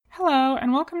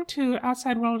and welcome to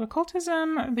Outside World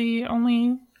Occultism, the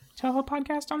only Toho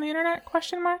podcast on the internet, ?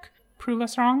 Prove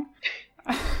us wrong.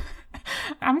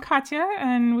 I'm Katya,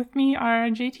 and with me are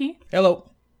JT. Hello.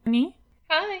 Ni.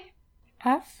 Hi.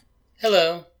 F.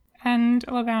 Hello. And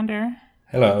Lavander.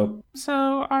 Hello.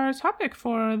 So our topic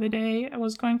for the day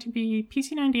was going to be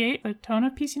PC-98, the tone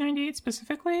of PC-98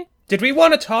 specifically. Did we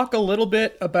want to talk a little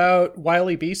bit about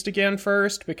Wily Beast again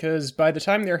first? Because by the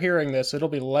time they're hearing this, it'll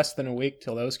be less than a week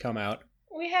till those come out.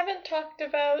 We haven't talked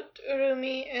about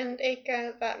Urumi and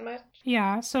Eika that much.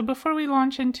 Yeah, so before we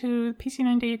launch into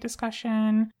PC-98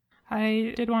 discussion,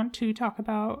 I did want to talk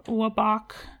about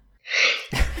Wabak.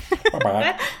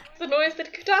 That's the noise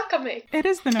that Kutaka makes. It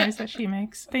is the noise that she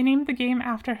makes. They named the game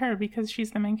after her because she's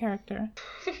the main character.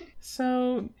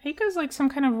 So, Eika's like some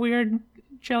kind of weird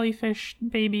jellyfish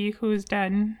baby who is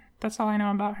dead. That's all I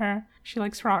know about her. She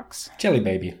likes rocks. Jelly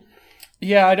baby.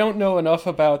 Yeah, I don't know enough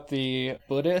about the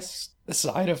Buddhist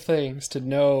side of things to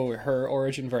know her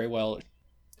origin very well.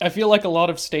 I feel like a lot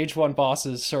of Stage 1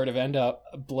 bosses sort of end up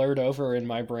blurred over in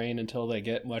my brain until they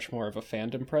get much more of a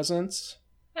fandom presence.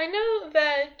 I know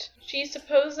that she's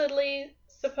supposedly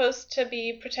supposed to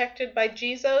be protected by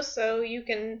Jizo, so you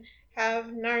can have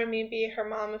Narumi be her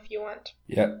mom if you want.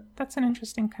 Yeah. That's an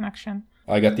interesting connection.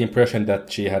 I got the impression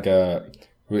that she had a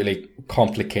really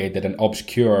complicated and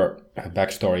obscure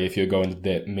backstory if you go into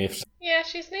the myths. Yeah,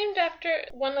 she's named after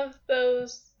one of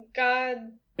those god...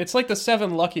 It's like the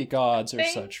 7 lucky gods or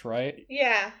thing? such, right?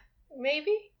 Yeah,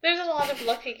 maybe? There's a lot of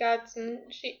lucky gods, and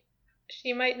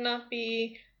she might not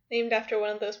be named after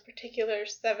one of those particular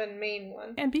 7 main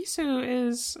ones. Ebisu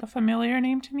is a familiar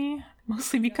name to me,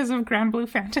 mostly because of Grand Blue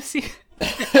Fantasy.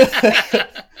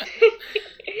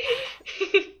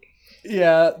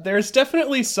 Yeah, there's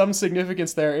definitely some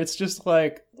significance there. It's just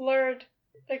like... blurred,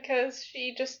 because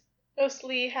she just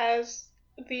mostly has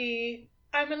the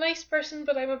I'm a nice person,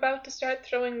 but I'm about to start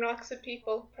throwing rocks at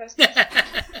people presence.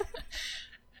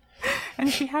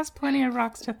 And she has plenty of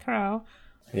rocks to throw.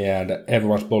 Yeah,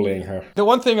 everyone's bullying her. The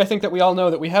one thing I think that we all know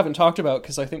that we haven't talked about,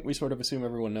 because I think we sort of assume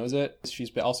everyone knows it,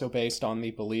 she's also based on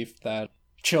the belief that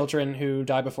children who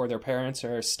die before their parents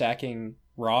are stacking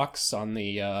rocks on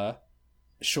the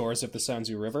shores of the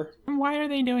Sanzu River. Why are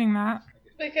they doing that?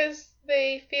 Because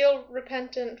they feel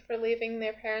repentant for leaving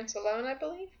their parents alone, I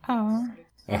believe. Oh.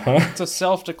 Uh-huh. It's a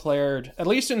self-declared, at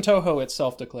least in Toho it's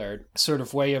self-declared, sort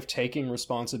of way of taking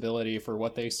responsibility for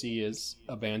what they see as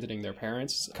abandoning their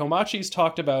parents. Komachi's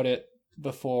talked about it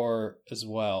before as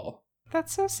well.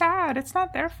 That's so sad. It's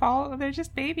not their fault. They're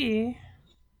just baby.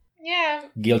 Yeah,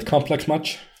 Guilt complex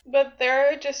much? but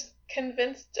they're just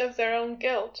convinced of their own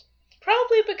guilt.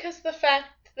 Probably because of the fact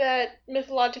that,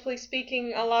 mythologically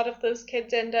speaking, a lot of those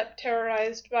kids end up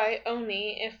terrorized by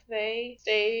Oni if they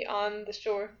stay on the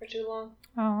shore for too long.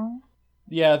 Oh.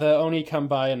 Yeah, the Oni come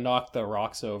by and knock the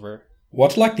rocks over.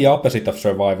 What's like the opposite of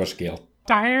survivor's guilt?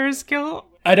 Dyer's guilt?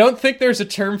 I don't think there's a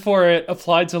term for it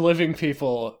applied to living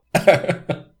people.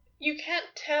 You can't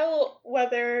tell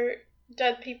whether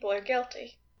dead people are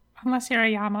guilty. Unless you're a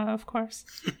Yama, of course.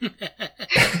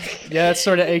 Yeah, it's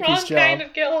sort of Eiki's Wrong job. kind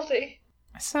of guilty.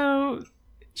 So,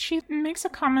 she makes a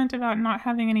comment about not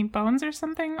having any bones or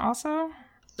something, also?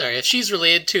 Sorry, if she's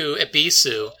related to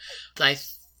Ebisu, then I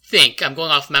think, I'm going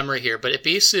off memory here, but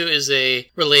Ebisu is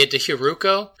related to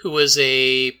Hiruko, who was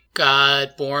a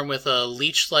god born with a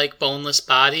leech-like boneless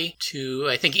body to,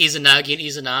 I think, Izanagi and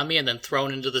Izanami, and then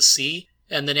thrown into the sea.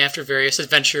 And then after various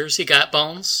adventures, he got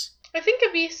bones. I think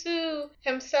Ebisu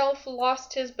himself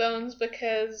lost his bones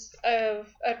because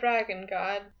of a dragon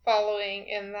god following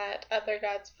in that other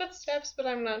god's footsteps, but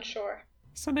I'm not sure.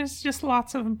 So there's just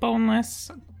lots of boneless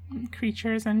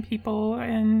creatures and people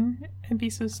in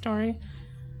Ebisu's story.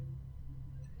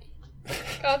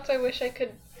 Gods, I wish I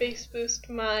could base boost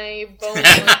my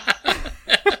boneless.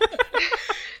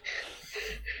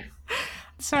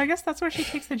 So I guess that's where she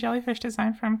takes the jellyfish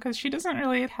design from, because she doesn't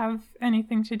really have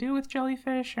anything to do with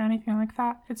jellyfish or anything like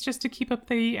that. It's just to keep up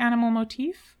the animal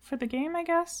motif for the game, I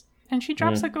guess. And she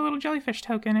drops like a little jellyfish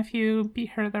token if you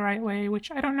beat her the right way,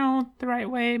 which I don't know the right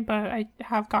way, but I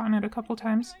have gotten it a couple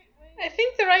times. I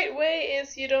think the right way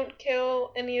is you don't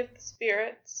kill any of the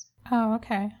spirits Oh,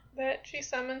 okay. that she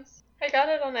summons. I got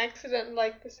it on accident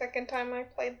like the second time I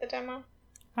played the demo.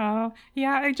 Oh,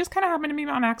 yeah, it just kind of happened to me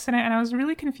on accident, and I was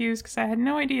really confused because I had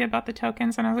no idea about the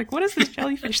tokens, and I was like, what is this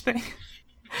jellyfish thing?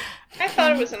 I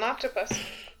thought it was an octopus.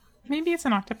 Maybe it's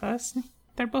an octopus.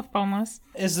 They're both boneless.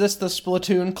 Is this the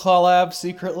Splatoon collab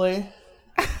secretly?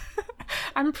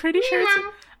 I'm pretty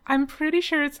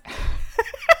sure it's...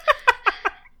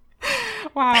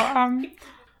 Wow,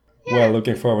 Well,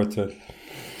 looking forward to it.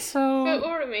 So,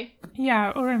 Urumi.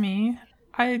 yeah, Urumi.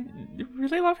 I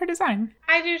really love her design.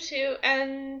 I do too,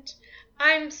 and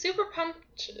I'm super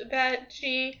pumped that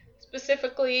she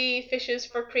specifically fishes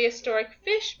for prehistoric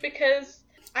fish because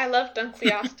I love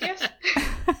Dunkleosteus.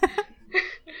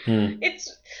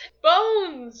 It's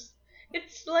bones!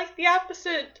 It's like the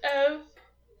opposite of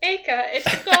Aka.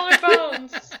 It's all her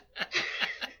bones.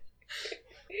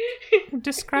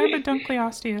 Describe a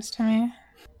Dunkleosteus to me.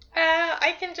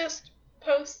 I can just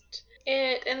post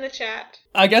it in the chat.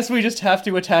 I guess we just have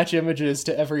to attach images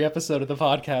to every episode of the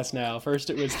podcast now. First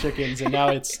it was chickens, and now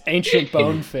it's ancient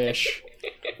bonefish.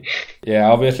 Yeah,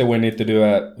 obviously we need to do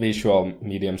a visual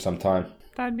medium sometime.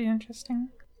 That'd be interesting.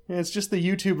 It's just the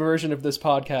YouTube version of this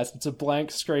podcast. It's a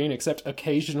blank screen, except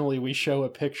occasionally we show a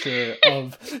picture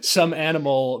of some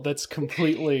animal that's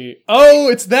completely... Oh,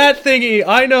 it's that thingy!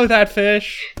 I know that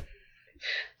fish!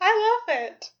 I love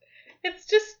it. It's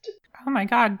just Oh my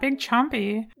god, Big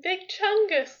Chompy. Big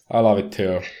Chungus. I love it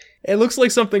too. It looks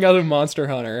like something out of Monster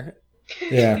Hunter.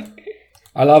 Yeah.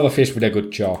 I love a fish with a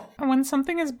good jaw. When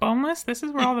something is boneless, this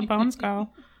is where all the bones go.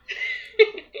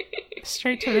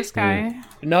 Straight to this guy.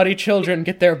 Naughty children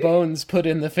get their bones put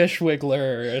in the fish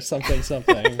wiggler or something.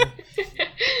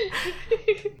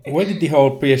 Where did the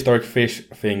whole prehistoric fish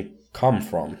thing come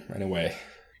from, anyway?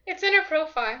 It's in her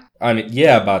profile. I mean,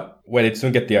 yeah, but where did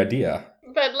someone get the idea?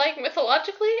 But, like,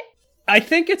 mythologically, I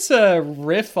think it's a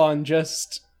riff on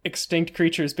just extinct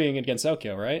creatures being in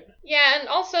Gensokyo, right? yeah, and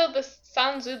also the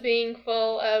Sanzu being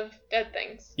full of dead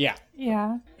things. Yeah.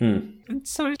 Yeah. Hmm.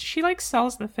 So she, like,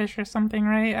 sells the fish or something,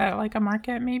 right? At, like, a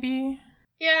market, maybe?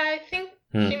 Yeah, I think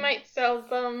she might sell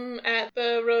them at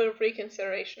the Road of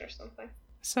Reconsideration or something.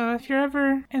 So if you're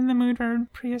ever in the mood for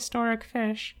prehistoric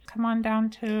fish, come on down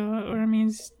to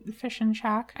Urmi's Fish and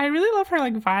Shack. I really love her,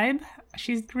 like, vibe.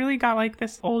 She's really got, like,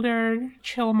 this older,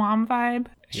 chill mom vibe.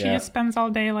 She Yeah. just spends all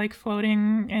day, like,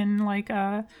 floating in, like,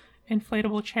 a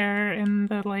inflatable chair in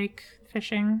the lake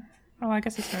fishing. Well, I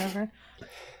guess it's a river.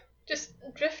 Just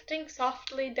drifting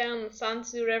softly down the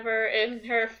Sanzu River in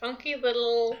her funky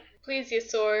little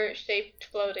plesiosaur-shaped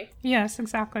floaty. Yes,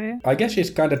 exactly. I guess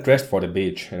she's kind of dressed for the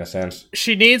beach, in a sense.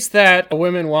 She needs that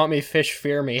women want me, fish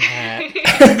fear me hat.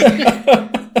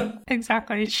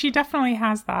 Exactly. She definitely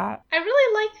has that. I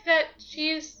really like that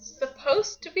she's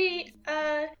supposed to be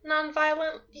a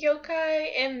non-violent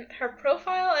yokai in her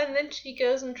profile, and then she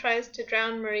goes and tries to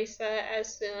drown Marisa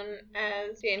as soon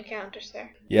as she encounters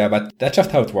her. Yeah, but that's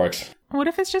just how it works. What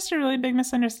if it's just a really big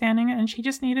misunderstanding and she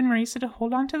just needed Marisa to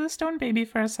hold on to the stone baby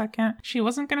for a second? She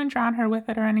wasn't going to drown her with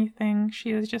it or anything.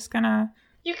 She was just going to...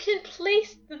 You can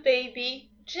place the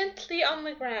baby gently on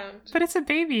the ground. But it's a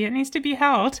baby. It needs to be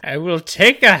held. I will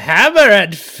take a hammer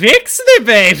and fix the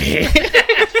baby.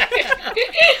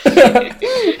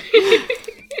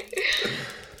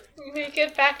 Make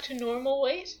it back to normal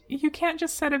weight. You can't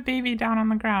just set a baby down on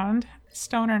the ground,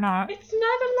 stone or not. It's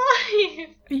not alive.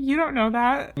 You don't know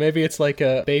that. Maybe it's like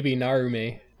a baby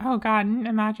Narumi. Oh god,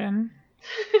 imagine.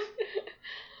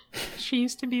 She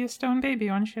used to be a stone baby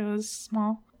when she was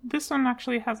small. This one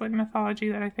actually has like mythology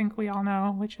that I think we all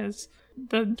know, which is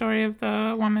the story of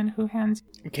the woman who hands...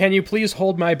 Can you please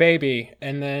hold my baby?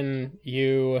 And then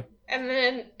you... And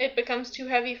then it becomes too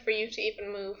heavy for you to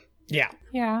even move. Yeah.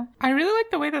 Yeah. I really like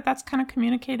the way that that's kind of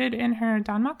communicated in her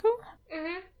Danmaku.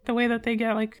 Mm-hmm. The way that they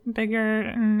get like bigger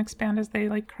and expand as they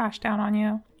like crash down on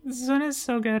you. Zun is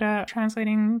so good at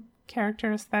translating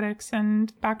character aesthetics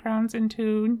and backgrounds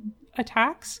into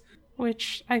attacks,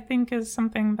 which I think is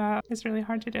something that is really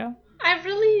hard to do. I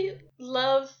really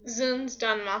love Zun's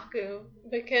Danmaku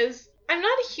because I'm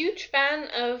not a huge fan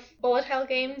of bullet hell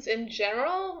games in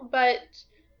general, but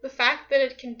the fact that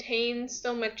it contains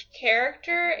so much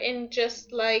character in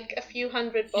just like a few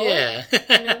hundred bullets, Yeah.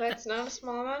 I know that's not a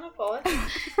small amount of bullets.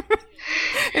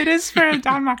 It is for a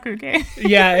Danmaku game.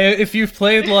 Yeah, if you've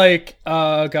played like...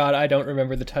 God, I don't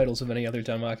remember the titles of any other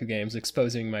Danmaku games,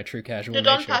 exposing my true casual nature.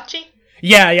 Dodonpachi?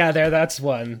 Yeah, that's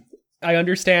one. I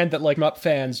understand that, like, Mupp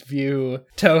fans view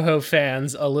Toho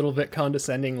fans a little bit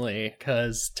condescendingly,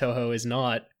 because Toho is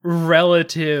not,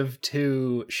 relative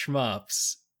to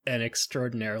shmups, an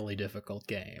extraordinarily difficult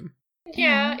game.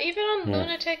 Yeah, even on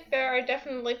Lunatic there are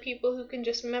definitely people who can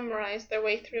just memorize their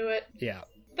way through it. Yeah.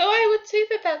 Though I would say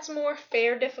that that's more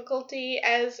fair difficulty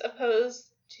as opposed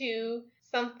to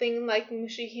something like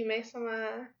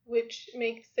Mushihime-sama, which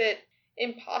makes it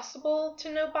impossible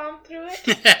to no bomb through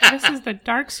it. This is the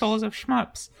Dark Souls of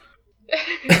shmups.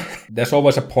 There's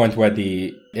always a point where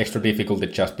the extra difficulty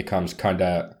just becomes kind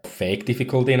of fake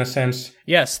difficulty in a sense.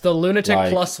 Yes, the Lunatic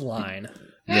Like- Plus line.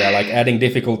 Yeah, like adding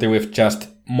difficulty with just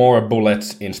more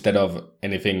bullets instead of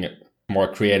anything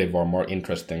more creative or more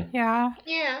interesting. Yeah.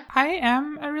 Yeah. I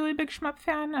am a really big shmup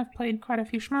fan. I've played quite a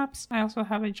few shmups. I also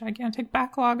have a gigantic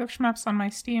backlog of shmups on my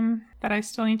Steam that I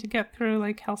still need to get through,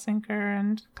 like Helsinker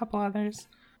and a couple others.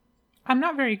 I'm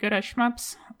not very good at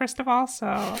shmups, first of all,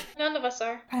 so None of us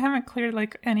are. I haven't cleared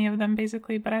like any of them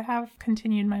basically, but I have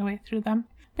continued my way through them.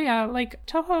 But yeah, like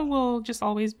Touhou will just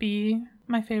always be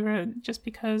my favorite just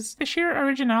because the sheer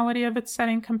originality of its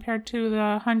setting compared to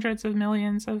the hundreds of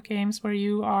millions of games where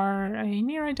you are a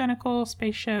near identical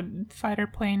spaceship, fighter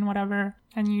plane, whatever,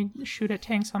 and you shoot at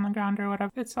tanks on the ground or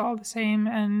whatever. It's all the same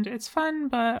and it's fun,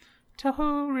 but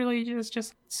Touhou really is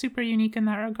just super unique in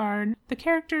that regard. The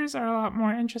characters are a lot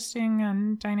more interesting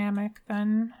and dynamic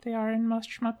than they are in most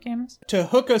shmup games. To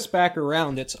hook us back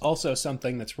around, it's also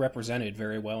something that's represented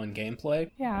very well in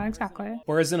gameplay. Yeah, exactly.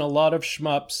 Whereas in a lot of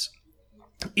shmups,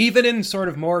 even in sort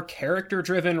of more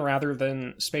character-driven rather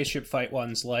than spaceship fight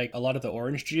ones like a lot of the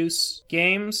Orange Juice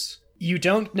games, you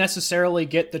don't necessarily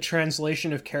get the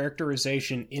translation of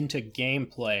characterization into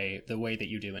gameplay the way that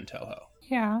you do in Touhou.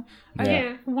 Yeah.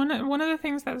 Yeah. One of the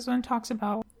things that Zun talks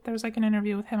about, there was like an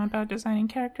interview with him about designing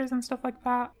characters and stuff like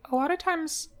that. A lot of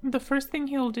times, the first thing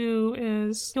he'll do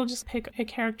is he'll just pick a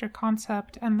character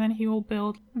concept and then he will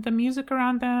build the music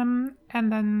around them,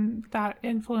 and then that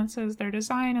influences their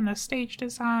design and the stage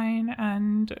design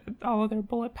and all of their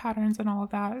bullet patterns and all of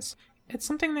that. It's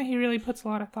something that he really puts a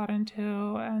lot of thought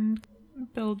into and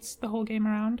builds the whole game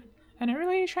around. And it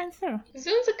really shines through.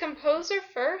 Zun's a composer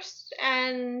first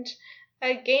and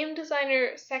a game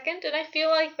designer second, and I feel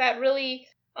like that really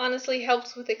honestly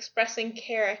helps with expressing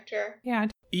character. Yeah.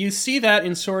 You see that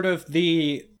in sort of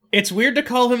the... It's weird to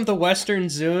call him the Western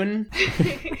Zun,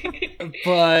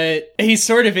 but he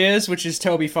sort of is, which is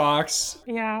Toby Fox.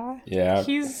 Yeah. Yeah.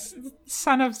 He's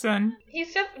son of Zun.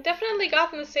 He's definitely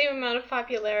gotten the same amount of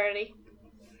popularity.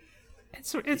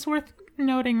 It's worth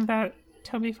noting that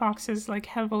Toby Fox is like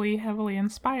heavily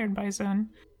inspired by Zun.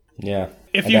 Yeah.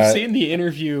 If And you've seen the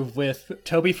interview with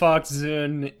Toby Fox,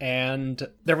 Zun, and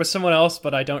there was someone else,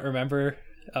 but I don't remember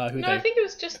who No, they... I think it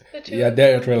was just the two. Yeah,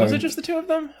 they're really... Was it just the two of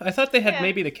them? I thought they had Yeah.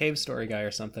 maybe the Cave Story guy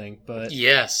or something, but...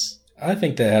 Yes. I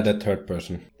think they had a third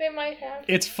person. They might have.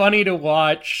 It's funny to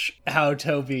watch how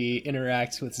Toby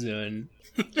interacts with Zun.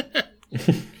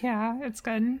 Yeah, it's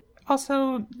good.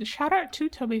 Also, shout out to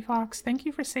Toby Fox. Thank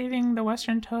you for saving the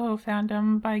Western Touhou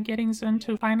fandom by getting Zun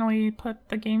to finally put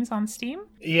the games on Steam.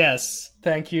 Yes,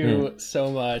 thank you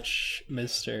so much,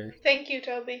 Mr. Thank you,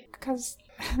 Toby. Because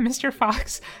Mr.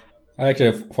 Fox... I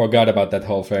actually forgot about that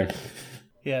whole thing.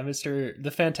 Yeah,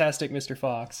 the fantastic Mr.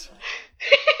 Fox.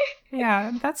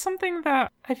 Yeah, that's something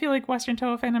that I feel like Western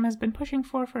Touhou fandom has been pushing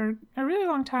for a really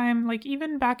long time. Like,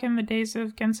 even back in the days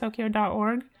of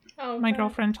Gensokyo.org. Oh, My God.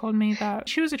 girlfriend told me that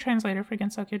she was a translator for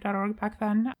Gensokyo.org back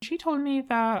then. She told me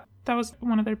that that was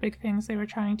one of their big things. They were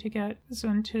trying to get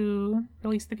Zun to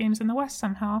release the games in the West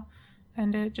somehow,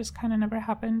 and it just kind of never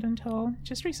happened until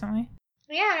just recently.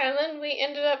 Yeah, and then we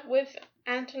ended up with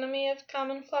Antinomy of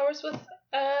Common Flowers with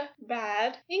a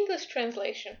bad English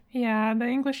translation. Yeah, the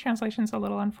English translation's a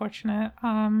little unfortunate.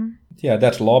 Yeah,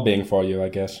 that's lobbying for you, I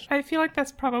guess. I feel like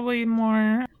that's probably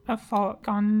more a fault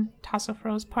on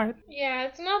Tassofro's part. Yeah,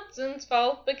 it's not Zun's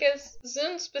fault because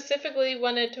Zun specifically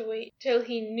wanted to wait till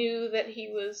he knew that he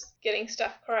was getting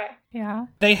stuff correct. Yeah.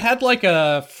 They had like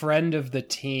a friend of the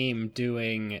team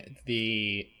doing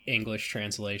the English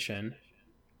translation.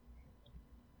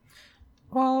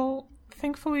 Well,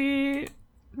 thankfully,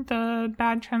 the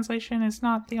bad translation is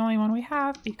not the only one we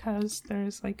have because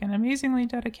there's like an amazingly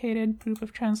dedicated group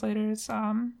of translators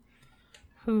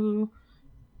who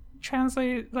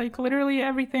translate like literally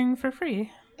everything for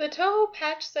free. The Touhou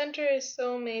Patch Center is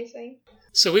so amazing.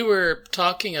 So we were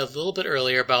talking a little bit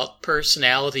earlier about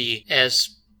personality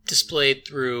as displayed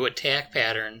through attack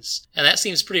patterns, and that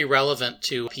seems pretty relevant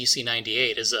to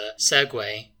PC-98 as a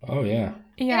segue. Oh, yeah.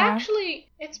 Yeah.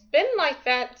 It's been like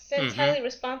that since Highly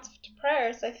Responsive to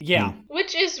Prayers, I think. Yeah.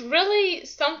 Which is really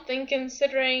something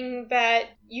considering that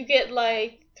you get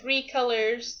like 3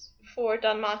 colors for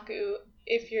Danmaku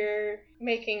if you're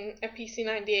making a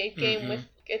PC-98 game with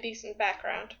a decent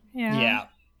background. Yeah.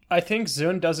 I think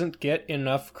Zun doesn't get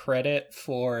enough credit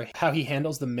for how he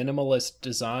handles the minimalist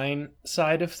design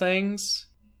side of things.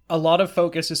 A lot of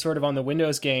focus is sort of on the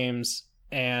Windows games,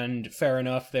 and fair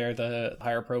enough, they're the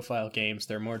higher profile games,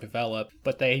 they're more developed,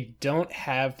 but they don't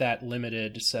have that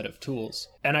limited set of tools.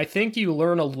 And I think you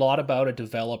learn a lot about a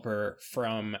developer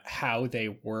from how they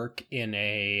work in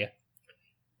a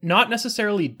not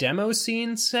necessarily demo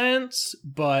scene sense,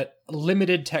 but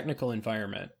limited technical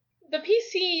environment. The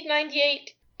PC-98,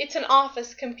 it's an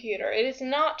office computer. It is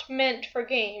not meant for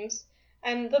games.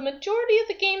 And the majority of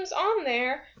the games on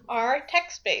there are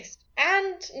text-based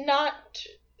and not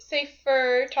safe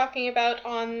for talking about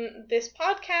on this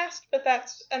podcast, but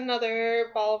that's another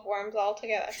ball of worms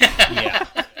altogether. Yeah.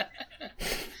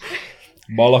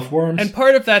 Ball of worms. And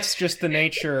part of that's just the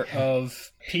nature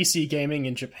of PC gaming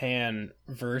in Japan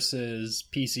versus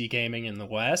PC gaming in the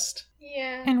West.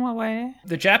 Yeah. In what way?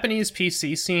 The Japanese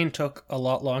PC scene took a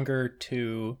lot longer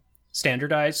to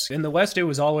standardize. In the West, it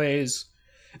was always...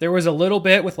 There was a little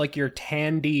bit with like your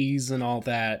Tandies and all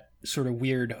that sort of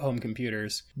weird home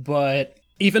computers. But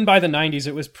even by the 90s,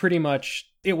 it was pretty much...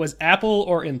 It was Apple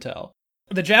or Intel.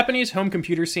 The Japanese home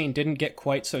computer scene didn't get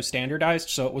quite so standardized,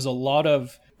 so it was a lot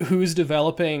of who's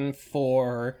developing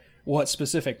for what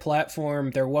specific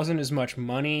platform. There wasn't as much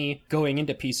money going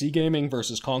into PC gaming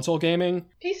versus console gaming.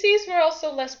 PCs were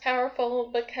also less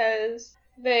powerful because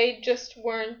they just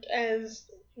weren't as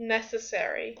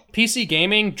necessary. PC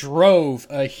gaming drove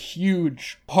a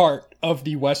huge part of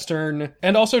the Western,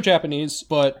 and also Japanese,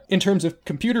 but in terms of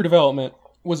computer development,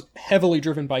 was heavily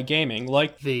driven by gaming.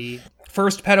 Like the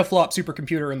first petaflop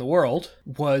supercomputer in the world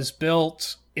was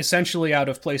built essentially out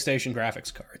of PlayStation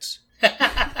graphics cards.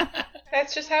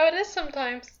 That's just how it is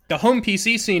sometimes. The home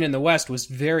PC scene in the West was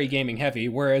very gaming heavy,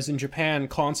 whereas in Japan,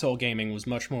 console gaming was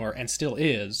much more, and still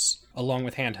is, along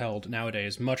with handheld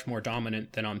nowadays, much more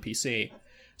dominant than on PC.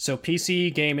 So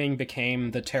PC gaming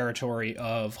became the territory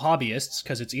of hobbyists,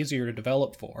 because it's easier to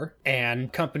develop for,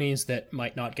 and companies that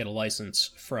might not get a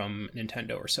license from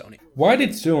Nintendo or Sony. Why did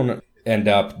Zune end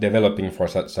up developing for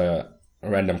such a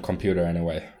random computer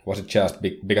anyway? Was it just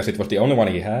because it was the only one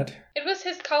he had? It was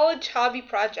his college hobby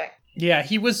project. Yeah,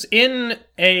 he was in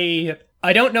a...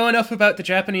 I don't know enough about the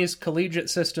Japanese collegiate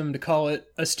system to call it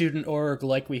a student org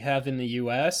like we have in the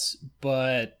US,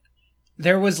 but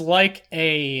there was like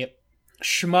a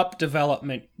shmup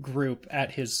development group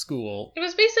at his school. It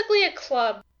was basically a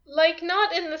club. Like,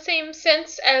 not in the same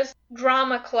sense as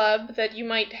drama club that you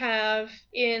might have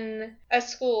in a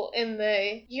school in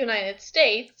the United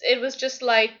States. It was just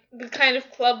like the kind of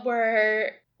club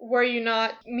where were you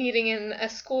not meeting in a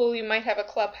school, you might have a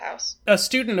clubhouse. A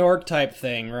student org type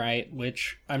thing, right?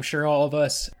 Which I'm sure all of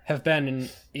us have been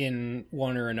in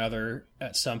one or another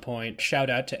at some point.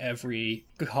 Shout out to every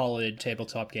college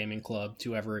tabletop gaming club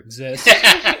to ever exist.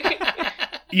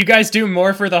 You guys do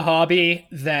more for the hobby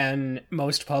than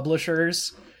most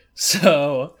publishers,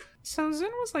 so... So Zune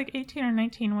was like 18 or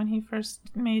 19 when he first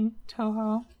made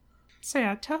Touhou. So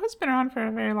yeah, Touhou's been around for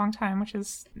a very long time, which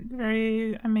is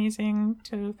very amazing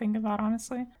to think about,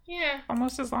 honestly. Yeah.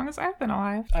 Almost as long as I've been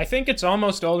alive. I think it's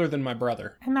almost older than my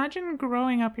brother. Imagine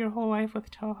growing up your whole life with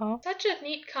Touhou. Such a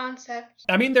neat concept.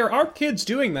 I mean, there are kids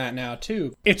doing that now,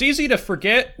 too. It's easy to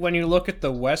forget when you look at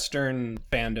the Western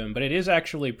fandom, but it is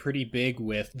actually pretty big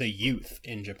with the youth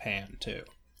in Japan, too.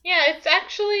 Yeah, it's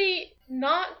actually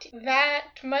not that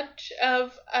much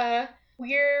of a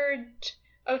weird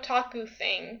otaku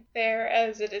thing there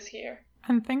as it is here.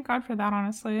 And thank God for that,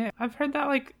 honestly. I've heard that,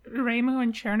 like, Reimu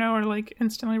and Cherno are, like,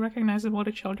 instantly recognizable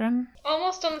to children.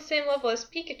 Almost on the same level as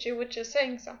Pikachu, which is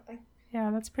saying something.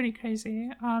 Yeah, that's pretty crazy.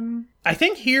 I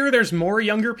think here there's more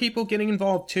younger people getting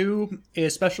involved, too,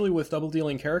 especially with double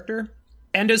dealing character.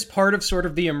 And as part of sort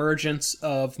of the emergence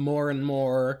of more and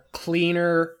more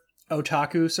cleaner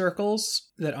otaku circles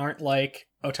that aren't like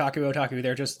otaku,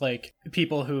 they're just, like,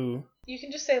 people who... You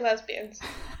can just say lesbians.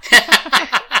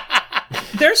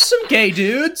 There's some gay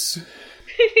dudes.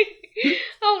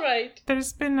 All right.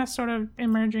 There's been a sort of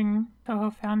emerging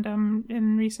Touhou fandom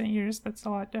in recent years that's a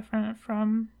lot different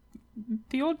from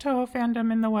the old Touhou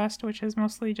fandom in the West, which is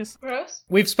mostly just... Gross?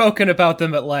 We've spoken about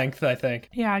them at length, I think.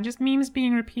 Yeah, just memes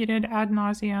being repeated ad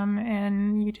nauseum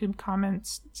in YouTube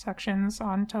comments sections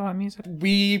on Touhou music.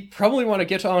 We probably want to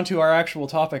get on to our actual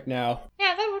topic now.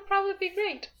 Yeah, that would probably be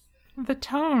great. The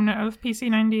tone of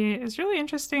PC98 is really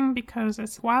interesting because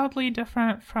it's wildly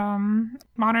different from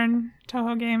modern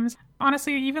Touhou games.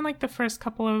 Honestly, even like the first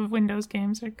couple of Windows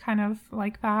games are kind of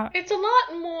like that. It's a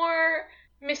lot more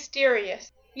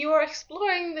mysterious. You are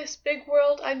exploring this big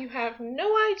world and you have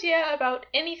no idea about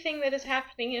anything that is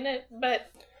happening in it, but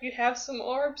you have some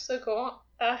orbs, so go on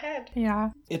ahead. Yeah,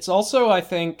 It's also, I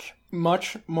think,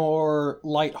 much more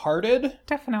lighthearted.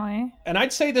 definitely. And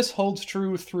I'd say this holds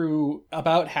true through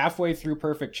about halfway through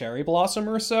Perfect Cherry Blossom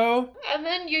or so. And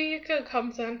then Yu Yuko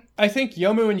comes in. I think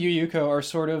Yomu and Yu Yuko are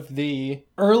sort of the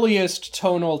earliest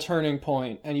tonal turning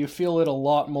point, and you feel it a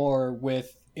lot more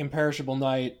with Imperishable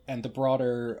Night and the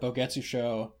broader Bogetsu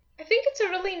show. I think it's a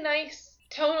really nice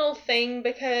tonal thing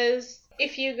because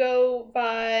if you go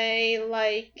by,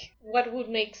 like, what would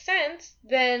make sense,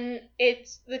 then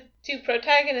it's the two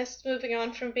protagonists moving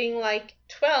on from being, like,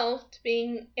 12 to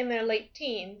being in their late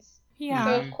teens. Yeah.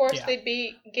 So of course Yeah. they'd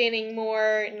be gaining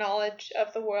more knowledge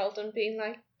of the world and being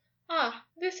like,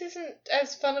 this isn't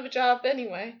as fun of a job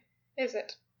anyway, is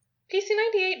it?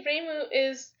 PC-98 Reimu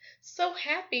is so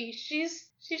happy. She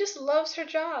just loves her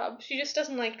job. She just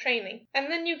doesn't like training.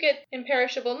 And then you get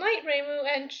Imperishable Knight Reimu,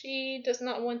 and she does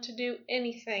not want to do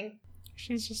anything.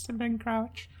 She's just a big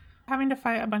grouch. Having to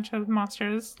fight a bunch of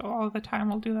monsters all the time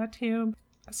will do that to you.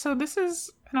 So this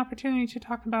is an opportunity to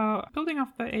talk about, building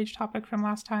off the age topic from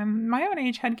last time, my own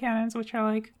age headcanons, which are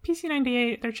like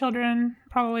PC-98, their children,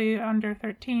 probably under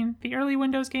 13. The early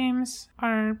Windows games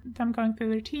are them going through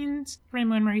their teens.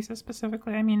 Reimu and Marisa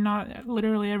specifically. I mean, not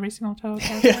literally every single Toho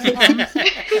character.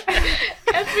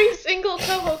 Every single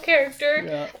Toho character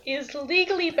Yeah. is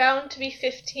legally bound to be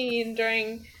 15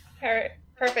 during her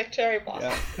Perfect Cherry Blossom.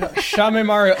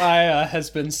 Shamemaru Aya has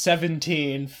been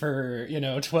 17 for,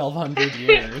 1,200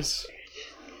 years.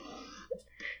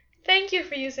 Thank you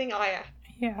for using Aya.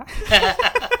 Yeah.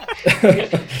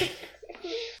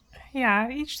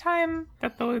 Yeah, each time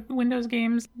that the Windows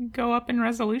games go up in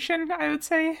resolution, I would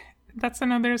say, that's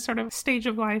another sort of stage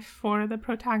of life for the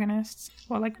protagonists.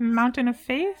 Well, like Mountain of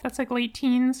Faith, that's like late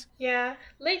teens. Yeah,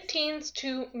 late teens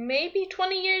to maybe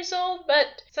 20 years old, but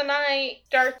Sanai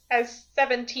starts as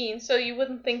 17, so you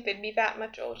wouldn't think they'd be that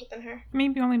much older than her.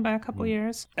 Maybe only by a couple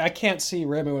years. I can't see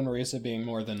Reimu and Marisa being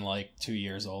more than 2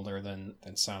 years older than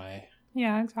Sanae.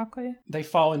 Yeah, exactly. They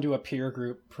fall into a peer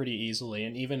group pretty easily,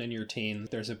 and even in your teen,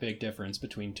 there's a big difference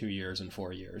between 2 years and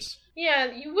 4 years. Yeah,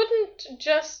 you wouldn't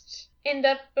just end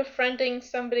up befriending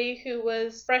somebody who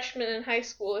was freshman in high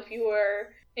school if you were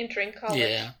entering college.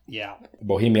 Yeah. Yeah.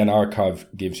 Bohemian Archive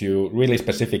gives you really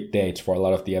specific dates for a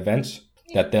lot of the events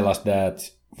that tell us that,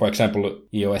 for example,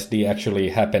 EOSD actually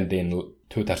happened in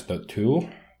 2002,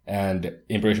 and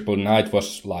Imperishable Night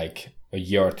was like a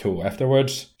year or two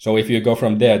afterwards. So if you go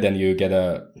from there, then you get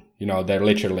they're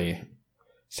literally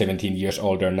 17 years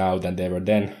older now than they were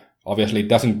then. Obviously, it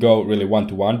doesn't go really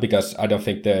one-to-one, because I don't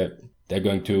think they're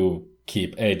going to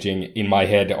keep aging in my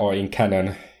head or in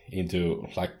canon into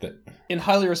In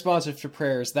Highly Responsive to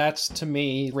Prayers, that's, to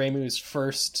me, Reimu's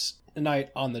first night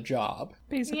on the job.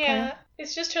 Basically. Yeah,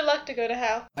 it's just her luck to go to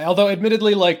hell. Although,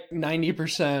 admittedly,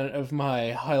 90% of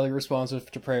my Highly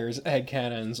Responsive to Prayers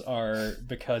headcanons are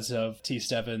because of T.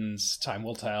 Stebbins' Time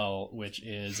Will Tell, which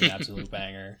is an absolute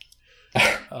banger.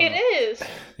 It is.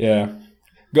 Yeah.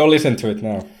 Go listen to it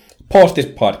now. Pause this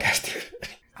podcast.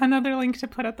 Another link to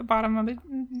put at the bottom of the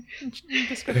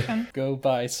description. Go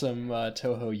buy some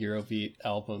Toho Eurobeat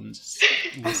albums,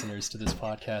 listeners to this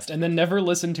podcast, and then never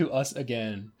listen to us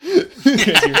again because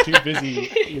you're too busy.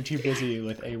 You're too busy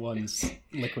with A1's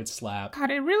Liquid Slap.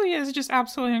 God, it really is just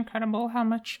absolutely incredible how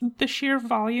much the sheer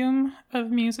volume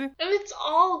of music. And it's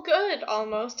all good,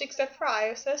 almost, except for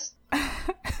Iosis.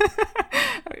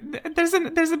 There's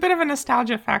a bit of a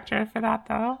nostalgia factor for that,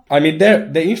 though. I mean,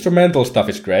 the instrumental stuff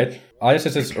is great.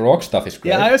 ISS's rock stuff is great.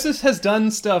 Yeah, ISS has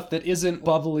done stuff that isn't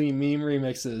bubbly meme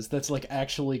remixes. That's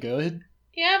actually good.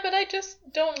 Yeah, but I just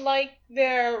don't like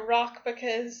their rock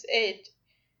because it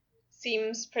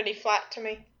seems pretty flat to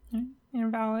me. You're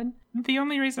valid. The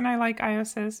only reason I like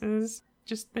IOSIS is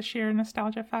just the sheer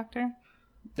nostalgia factor.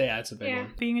 Yeah, it's a big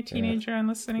one. Being a teenager and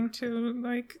listening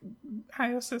to,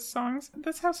 IOSIS songs.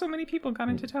 That's how so many people got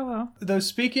into Toho. Though,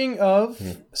 speaking of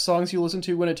songs you listen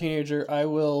to when a teenager, I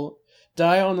will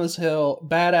die on this hill.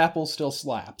 Bad Apple still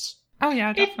slaps. Oh,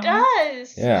 yeah, definitely. It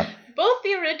does! Yeah. Both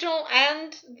the original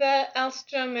and the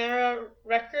Alstra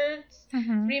Records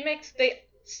remix, they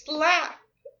slap.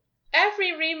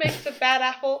 Every remix of Bad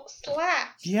Apple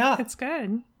slaps. Yeah. It's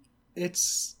good.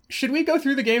 Should we go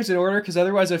through the games in order? Because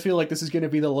otherwise I feel like this is going to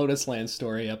be the Lotus Land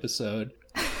story episode.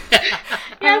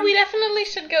 Yeah, we definitely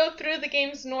should go through the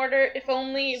games in order, if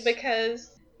only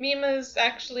because Mima's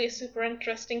actually a super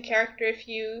interesting character if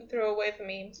you throw away the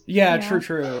memes. Yeah.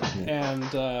 True.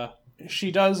 And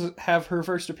she does have her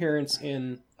first appearance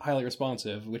in Highly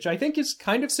Responsive, which I think is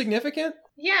kind of significant.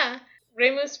 Yeah,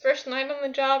 Reimu's first night on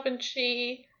the job, and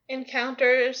she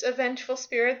encounters a vengeful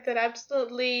spirit that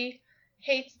absolutely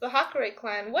hates the Hakurei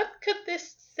clan. What could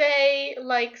this say,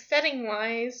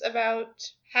 setting-wise, about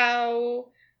how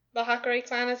the Hakurei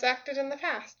clan has acted in the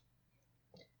past?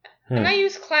 And I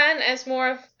use clan as more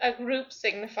of a group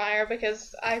signifier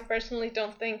because I personally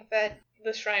don't think that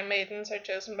the Shrine Maidens are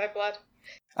chosen by blood.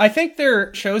 I think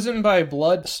they're chosen by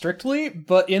blood strictly,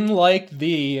 but in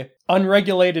the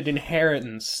unregulated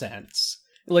inheritance sense.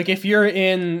 If you're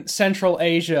in Central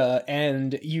Asia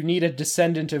and you need a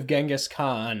descendant of Genghis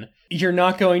Khan, you're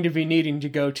not going to be needing to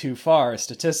go too far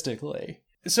statistically.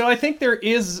 So I think there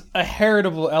is a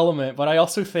heritable element, but I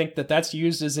also think that that's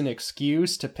used as an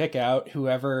excuse to pick out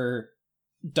whoever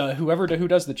who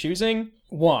does the choosing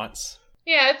wants.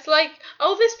 Yeah, it's like,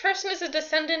 oh, this person is a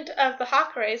descendant of the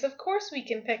Hakureis. Of course we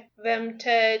can pick them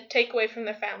to take away from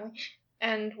their family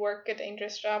and work a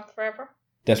dangerous job forever.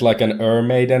 There's like an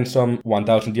Maiden some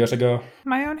 1,000 years ago.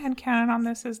 My own headcanon on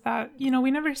this is that, we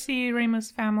never see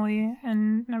Reimu's family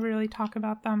and never really talk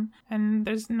about them. And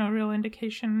there's no real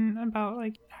indication about,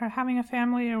 like, her having a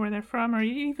family or where they're from, or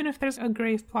even if there's a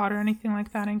grave plot or anything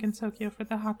like that in Gensokyo for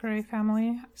the Hakurei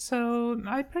family. So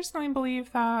I personally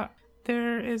believe that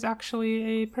there is actually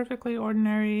a perfectly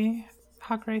ordinary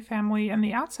Hakurei family in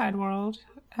the outside world,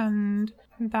 and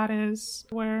that is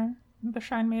where the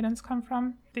Shrine Maidens come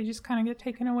from. They just kind of get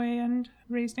taken away and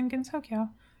raised in Gensokyo.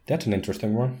 That's an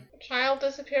interesting one. Child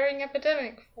disappearing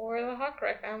epidemic for the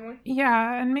Hakurei family.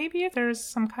 Yeah, and maybe if there's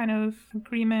some kind of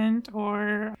agreement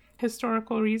or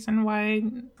historical reason why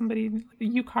somebody,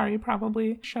 Yukari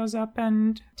probably, shows up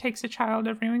and takes a child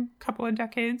every couple of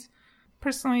decades.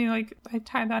 Personally, like, I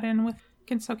tie that in with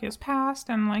Gensokyo's past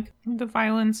and, like, the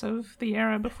violence of the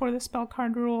era before the spell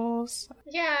card rules.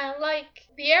 Yeah, like,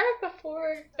 the era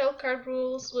before spell card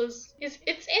rules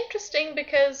it's interesting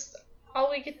because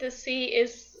all we get to see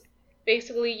is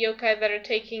basically yokai that are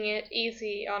taking it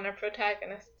easy on our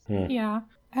protagonists. Yeah,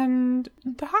 and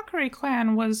the Hakurei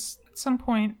clan was, at some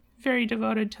point, very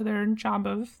devoted to their job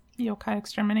of yokai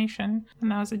extermination,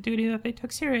 and that was a duty that they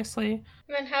took seriously.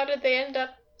 And then how did they end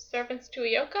up servants to a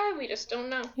yokai? We just don't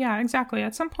know. Yeah, exactly.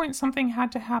 At some point, something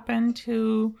had to happen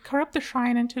to corrupt the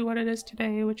shrine into what it is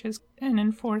today, which is an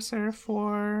enforcer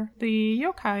for the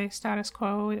yokai status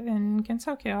quo in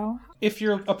Gensokyo. If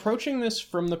you're approaching this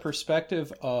from the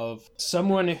perspective of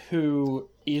someone who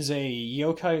is a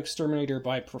yokai exterminator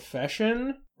by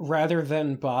profession, rather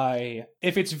than by...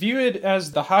 If it's viewed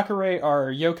as the Hakurei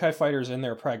are yokai fighters and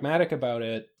they're pragmatic about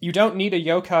it, you don't need a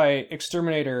yokai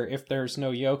exterminator if there's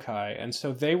no yokai, and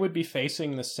so they would be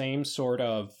facing the same sort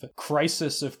of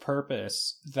crisis of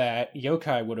purpose that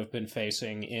yokai would have been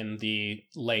facing in the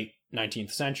late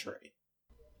 19th century.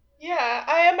 Yeah,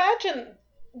 I imagine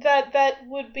that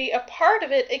would be a part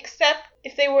of it, except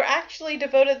if they were actually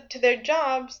devoted to their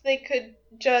jobs, they could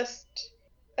just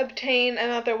obtain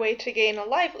another way to gain a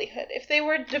livelihood. If they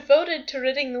were devoted to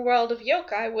ridding the world of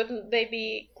yokai, wouldn't they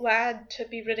be glad to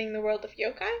be ridding the world of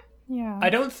yokai? Yeah. I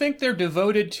don't think they're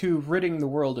devoted to ridding the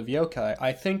world of yokai.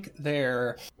 I think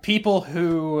they're people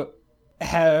who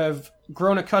have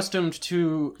grown accustomed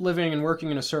to living and working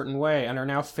in a certain way and are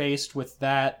now faced with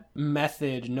that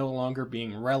method no longer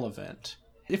being relevant.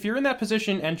 If you're in that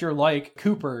position and you're like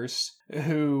Coopers,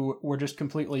 who were just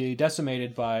completely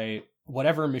decimated by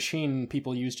whatever machine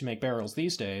people use to make barrels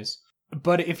these days.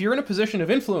 But if you're in a position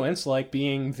of influence, like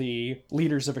being the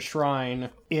leaders of a shrine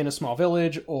in a small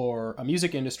village, or a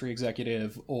music industry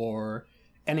executive, or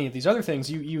any of these other things,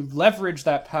 you leverage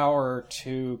that power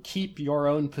to keep your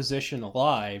own position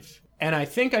alive. And I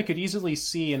think I could easily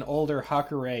see an older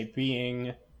Hakurei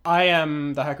being... I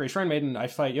am the Hakurei Shrine Maiden, I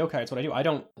fight yokai, it's what I do. I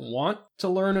don't want to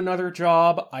learn another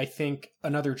job. I think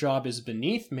another job is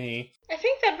beneath me. I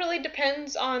think that really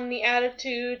depends on the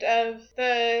attitude of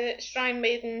the Shrine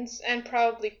Maidens and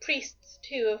probably priests,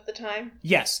 too, of the time.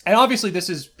 Yes, and obviously this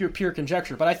is pure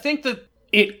conjecture, but I think that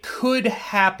it could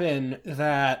happen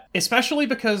that, especially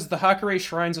because the Hakurei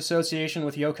Shrine's association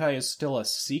with yokai is still a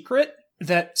secret,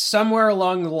 that somewhere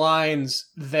along the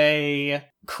lines they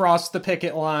crossed the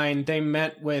picket line, they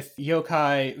met with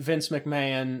yokai Vince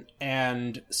McMahon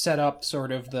and set up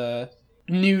sort of the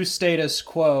new status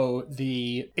quo.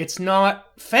 It's not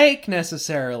fake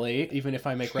necessarily, even if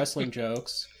I make wrestling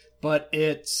jokes, but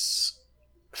it's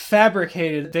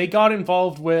fabricated. They got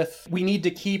involved with, we need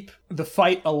to keep the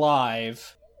fight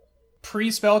alive.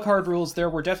 Pre-spell card rules,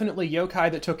 there were definitely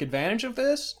yokai that took advantage of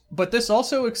this, but this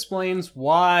also explains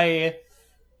why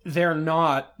they're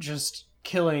not just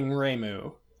killing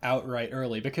Reimu outright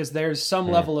early, because there's some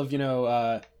level of,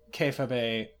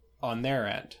 kayfabe on their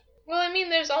end. Well, I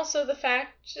mean, there's also the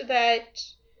fact that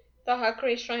the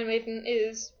Hakurei Shrine Maiden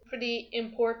is pretty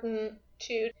important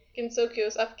to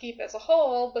Gensokyo's upkeep as a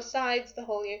whole, besides the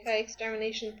whole yokai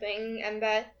extermination thing, and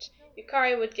that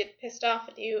Yukari would get pissed off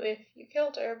at you if you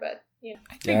killed her, but,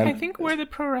 I think where the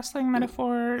pro wrestling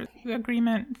metaphor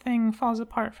agreement thing falls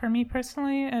apart for me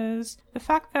personally is the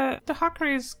fact that the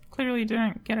Hakureis clearly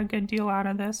didn't get a good deal out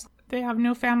of this. They have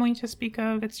no family to speak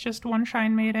of, it's just one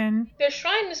Shrine Maiden. Their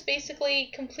shrine is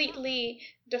basically completely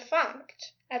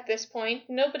defunct at this point.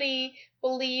 Nobody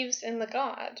believes in the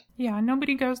god. Yeah,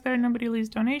 nobody goes there, nobody leaves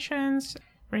donations.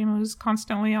 Reimu's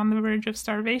constantly on the verge of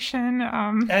starvation.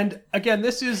 And again,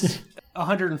 this is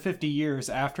 150 years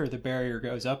after the barrier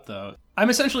goes up, though. I'm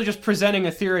essentially just presenting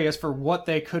a theory as for what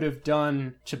they could have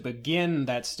done to begin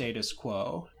that status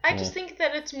quo. I just think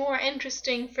that it's more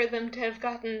interesting for them to have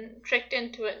gotten tricked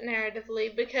into it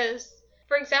narratively because,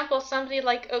 for example, somebody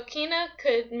like Okina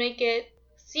could make it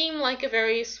seem like a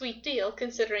very sweet deal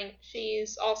considering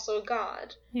she's also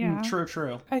God. Yeah.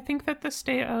 True. I think that the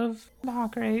state of the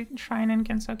Hakurei Shrine in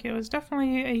Gensokyo is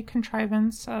definitely a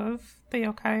contrivance of the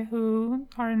yokai who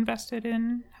are invested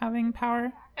in having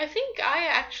power. I think Aya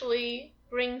actually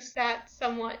brings that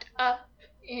somewhat up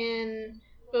in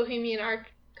Bohemian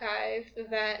Archive,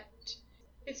 that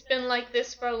it's been like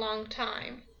this for a long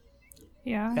time.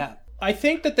 Yeah. I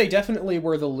think that they definitely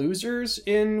were the losers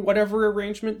in whatever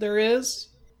arrangement there is.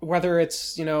 Whether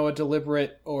it's, a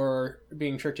deliberate or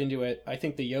being tricked into it, I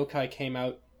think the yokai came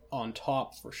out on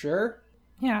top for sure.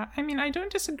 Yeah, I mean, I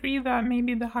don't disagree that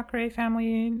maybe the Hakurei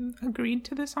family agreed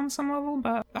to this on some level,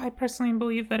 but I personally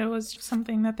believe that it was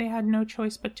something that they had no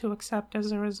choice but to accept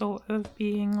as a result of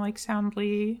being,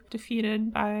 soundly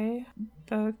defeated by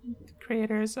the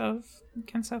creators of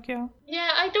Gensokyo.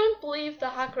 Yeah, I don't believe the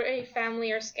Hakurei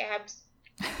family are scabs.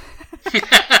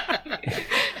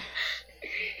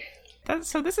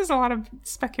 So this is a lot of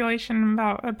speculation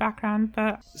about a background,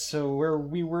 but... So where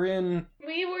we were in...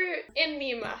 We were in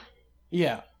Mima.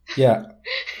 Yeah. Yeah.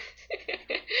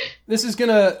 This is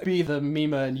gonna be the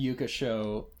Mima and Yuka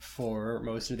show for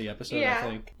most of the episode, Yeah. I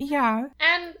think. Yeah.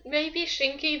 And maybe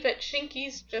Shinky, but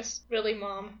Shinky's just really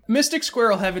mom. Mystic Square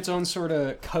will have its own sort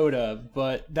of coda,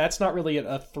 but that's not really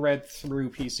a thread through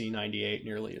PC98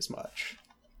 nearly as much.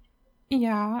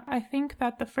 Yeah, I think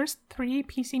that the first 3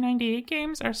 PC98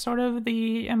 games are sort of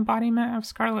the embodiment of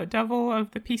Scarlet Devil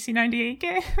of the PC98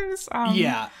 games.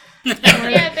 Yeah.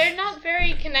 Yeah, they're not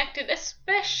very connected,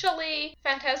 especially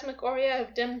Phantasmagoria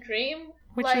of Dim Dream.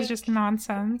 Which is just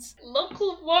nonsense.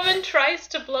 Local woman tries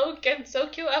to blow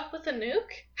Gensokyo up with a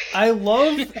nuke. I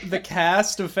love the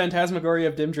cast of Phantasmagoria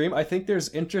of Dim Dream. I think there's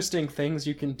interesting things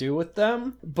you can do with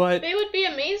them, but They would be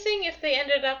amazing if they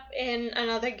ended up in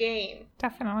another game,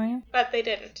 Definitely. but they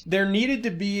didn't. there needed to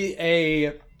be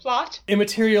a Plot?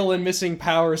 immaterial and missing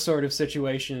power sort of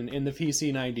situation in the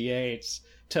PC98s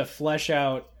to flesh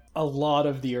out a lot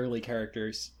of the early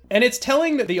characters. And it's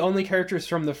telling that the only characters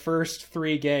from the first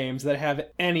 3 games that have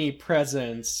any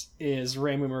presence is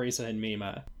Reimu, Marisa, and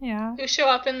Mima. Yeah. Who show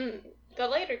up in the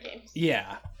later games.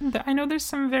 Yeah. I know there's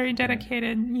some very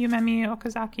dedicated Yumemi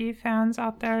Okazaki fans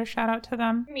out there. Shout out to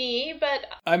them. Me, but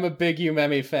I'm a big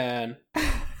Yumemi fan.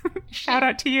 Shout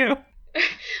out to you.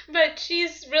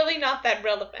 she's really not that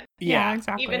relevant, Yeah,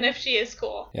 exactly. even if she is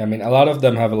cool. Yeah, I mean, a lot of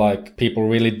them have people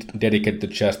really dedicated to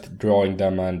just drawing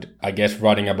them and I guess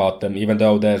writing about them, even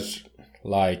though there's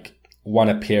one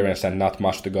appearance and not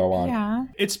much to go on. Yeah.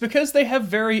 It's because they have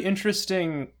very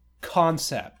interesting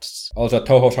concepts. Also,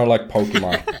 Tohos are like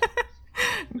Pokemon.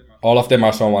 All of them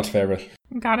are someone's favorite.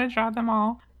 Gotta draw them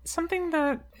all. Something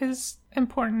that is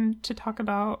important to talk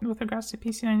about with regards to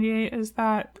PC98 is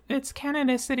that its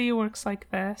canonicity works like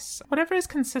this. Whatever is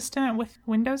consistent with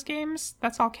Windows games,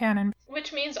 that's all canon.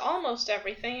 Which means almost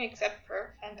everything except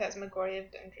for Phantasmagoria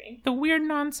of Dim Dream. The weird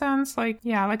nonsense, like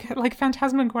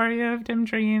Phantasmagoria of Dim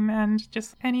Dream and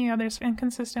just any other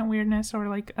inconsistent weirdness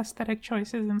or aesthetic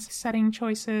choices and setting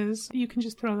choices, you can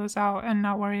just throw those out and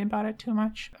not worry about it too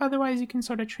much. Otherwise, you can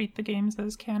sort of treat the games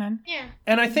as canon. Yeah.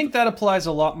 And I think that applies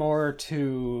a lot more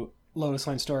to Lotus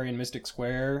Line Story and Mystic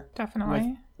Square.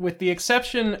 Definitely. With the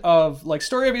exception of,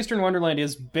 Story of Eastern Wonderland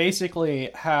is basically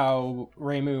how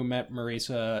Reimu met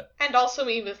Marisa. And also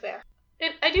Eve is there.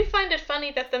 I do find it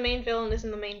funny that the main villain isn't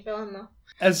the main villain, though.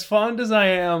 As fond as I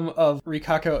am of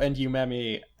Rikako and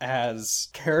Yumemi as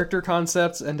character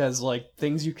concepts and as,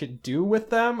 things you could do with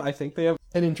them, I think they have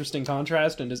an interesting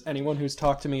contrast, and as anyone who's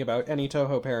talked to me about any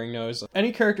Toho pairing knows,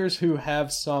 any characters who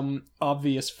have some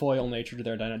obvious foil nature to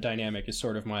their dynamic is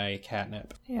sort of my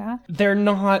catnip. Yeah. They're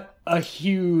not a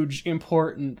huge,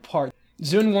 important part.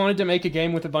 Zun wanted to make a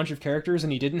game with a bunch of characters,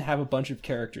 and he didn't have a bunch of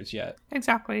characters yet.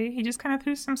 Exactly. He just kind of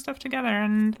threw some stuff together,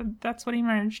 and that's what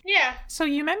emerged. Yeah. So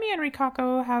Yumemi and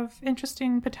Rikako have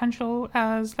interesting potential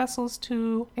as vessels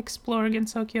to explore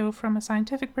Gensokyo from a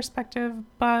scientific perspective,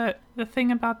 but the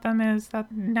thing about them is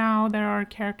that now there are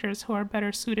characters who are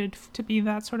better suited to be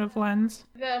that sort of lens.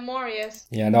 The Morias.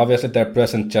 Yeah, and obviously their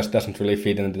presence just doesn't really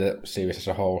fit into the series as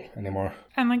a whole anymore.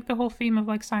 And the whole theme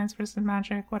of science versus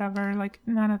magic, whatever,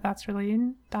 none of that's really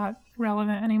that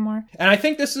relevant anymore. And I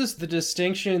think this is the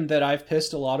distinction that I've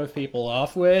pissed a lot of people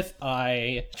off with.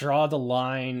 I draw the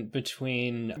line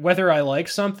between whether I like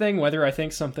something, whether I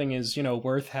think something is,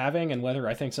 worth having, and whether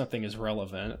I think something is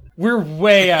relevant. We're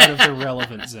way out of the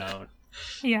relevant zone.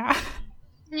 Yeah.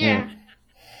 Yeah.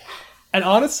 And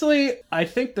honestly, I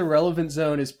think the relevant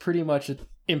zone is pretty much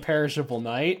Imperishable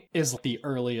Night is the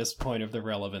earliest point of the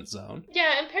relevant zone.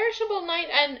 Yeah, Imperishable Night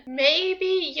and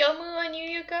maybe Yomu and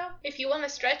Yuyuko, if you want to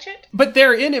stretch it. But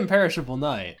they're in Imperishable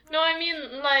Night. No, I mean,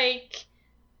 like,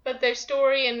 but their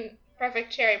story and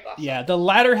Perfect Cherry Blossom. Yeah, the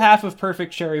latter half of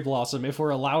Perfect Cherry Blossom, if we're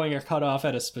allowing a cutoff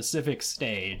at a specific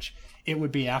stage, it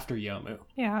would be after Yomu.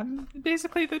 Yeah,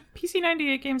 basically the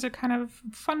PC98 games are kind of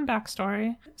fun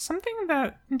backstory. Something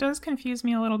that does confuse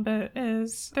me a little bit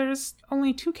is there's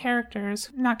only 2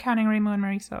 characters, not counting Reimu and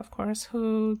Marisa, of course,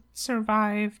 who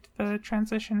survived the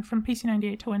transition from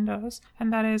PC98 to Windows,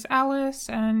 and that is Alice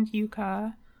and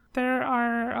Yuka. There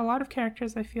are a lot of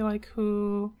characters, I feel like,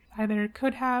 who either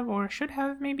could have or should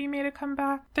have maybe made a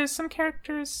comeback. There's some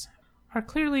characters are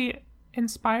clearly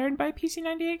inspired by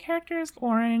PC98 characters.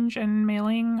 Orange and Mei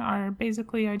Ling are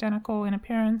basically identical in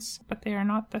appearance, but they are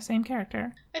not the same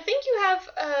character. I think you have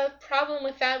a problem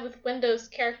with that with Windows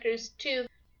characters, too.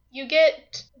 You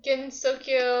get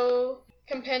Gensokyo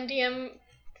Compendium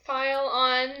file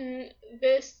on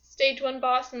this Stage 1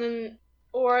 boss, and then,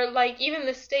 or like even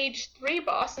the Stage 3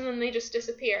 boss, and then they just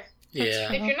disappear.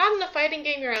 Yeah. If you're not in a fighting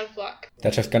game, you're out of luck.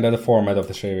 That's just kind of the format of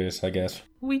the series, I guess.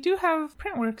 We do have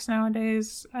Printworks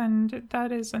nowadays, and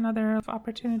that is another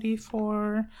opportunity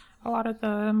for a lot of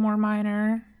the more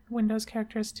minor Windows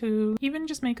characters to even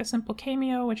just make a simple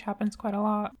cameo, which happens quite a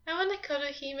lot. I want a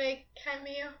Konohime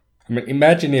cameo. I mean,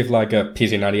 imagine if like a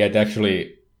PC98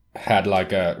 actually had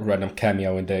like a random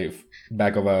cameo in the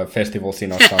back of a festival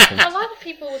scene or something. A lot of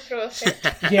people would throw a fit.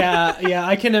 Yeah,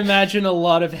 I can imagine a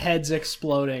lot of heads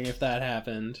exploding if that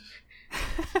happened.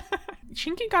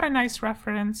 Shinki got a nice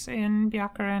reference in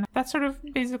Byakuren. That sort of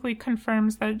basically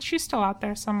confirms that she's still out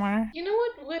there somewhere. You know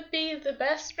what would be the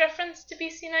best reference to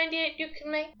BC98 you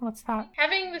can make? What's that?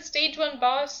 Having the Stage 1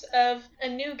 boss of a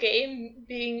new game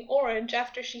being Orange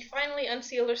after she finally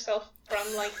unsealed herself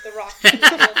from, like, the rock.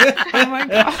 Oh my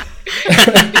god.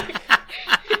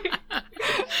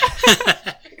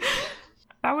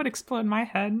 That would explode my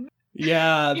head.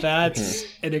 Yeah, that's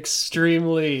an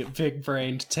extremely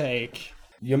big-brained take.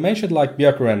 You mentioned like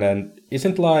Byakuren, and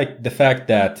isn't like the fact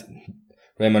that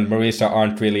Raymond and Marisa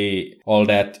aren't really all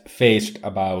that phased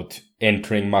about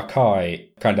entering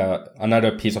Makai kind of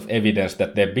another piece of evidence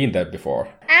that they've been there before?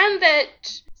 And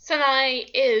that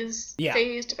Sanai is Yeah.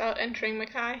 phased about entering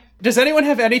Makai. Does anyone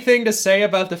have anything to say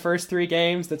about the first 3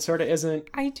 games that sort of isn't...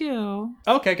 I do.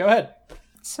 Okay, go ahead.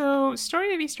 So,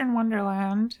 Story of Eastern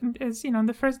Wonderland is,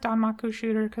 the first Danmaku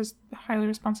shooter because highly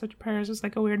responsive to prayers was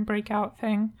like a weird breakout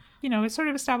thing. It sort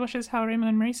of establishes how Reimu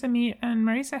and Marisa meet, and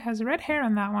Marisa has red hair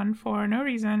in that one for no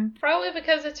reason. Probably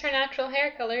because it's her natural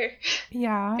hair color,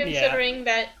 Yeah, considering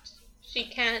that she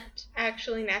can't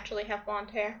actually naturally have blonde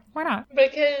hair. why not?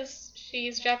 Because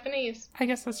she's Japanese. I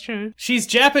guess that's true. She's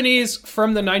Japanese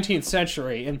from the 19th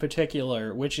century in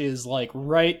particular, which is like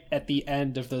right at the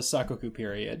end of the Sakoku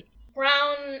period.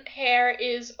 Brown hair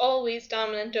is always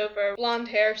dominant over blonde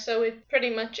hair, so it's pretty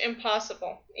much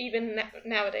impossible, even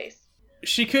nowadays.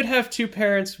 She could have 2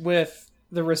 parents with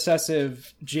the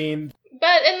recessive gene.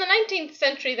 But in the 19th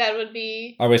century, that would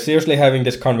be... Are we seriously having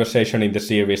this conversation in the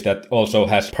series that also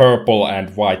has purple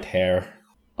and white hair?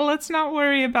 Well, let's not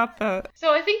worry about the...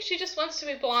 So I think she just wants to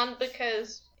be blonde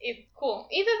because it's cool.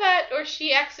 Either that, or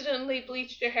she accidentally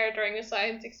bleached her hair during a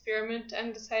science experiment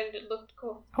and decided it looked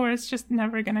cool. Or it's just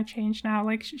never gonna change now.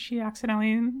 Like, she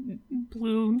accidentally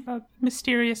blew a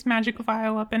mysterious magic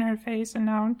vial up in her face, and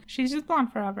now she's just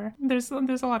blonde forever. There's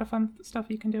a lot of fun stuff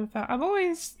you can do with that. I've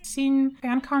always seen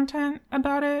fan content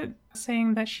about it,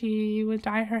 saying that she would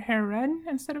dye her hair red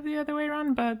instead of the other way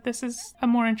around, but this is a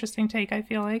more interesting take, I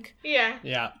feel like. Yeah.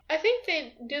 Yeah. I think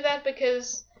they do that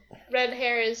because red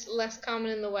hair is less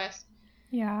common in the West.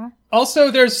 Yeah.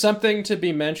 Also, there's something to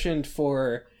be mentioned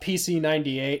for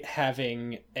PC98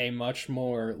 having a much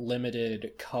more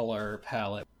limited color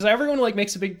palette. Everyone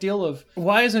makes a big deal of,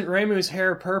 why isn't Reimu's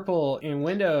hair purple in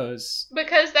Windows?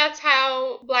 Because that's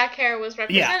how black hair was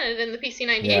represented in the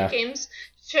PC98 games,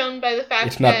 shown by the fact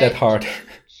It's not that hard.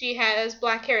 she has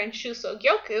black hair in Shuso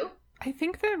Gyoku. I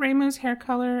think that Reimu's hair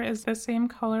color is the same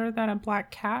color that a black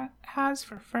cat has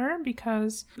for fur,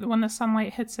 because when the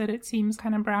sunlight hits it, it seems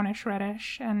kind of brownish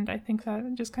reddish, and I think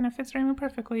that just kind of fits Reimu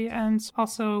perfectly, and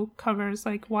also covers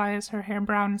why is her hair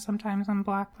brown sometimes and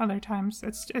black other times.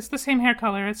 It's the same hair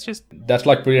color, it's just... That's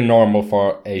pretty normal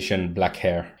for Asian black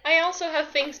hair. I also have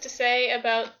things to say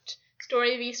about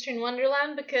Story of Eastern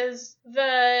Wonderland because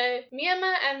the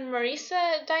Miyama and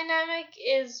Marisa dynamic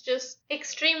is just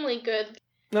extremely good.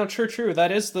 No, true.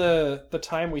 That is the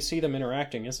time we see them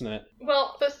interacting, isn't it?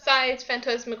 Well, besides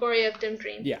Phantasmagoria of Dim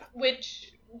Dream. Yeah.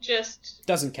 Which just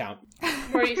Doesn't count.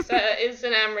 Marisa is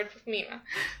enamored with Mima.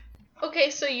 Okay,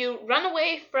 so you run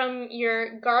away from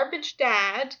your garbage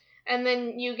dad, and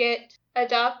then you get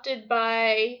adopted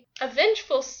by a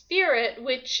vengeful spirit,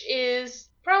 which is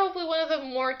probably one of the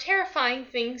more terrifying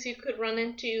things you could run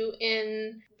into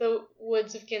in the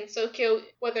woods of Gensokyo,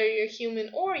 whether you're human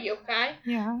or yokai.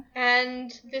 Yeah.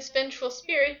 And this vengeful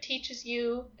spirit teaches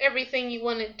you everything you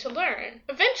wanted to learn.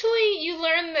 Eventually, you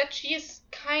learn that she's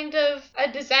kind of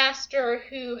a disaster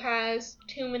who has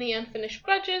too many unfinished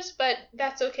grudges, but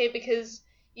that's okay because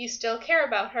you still care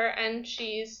about her, and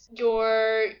she's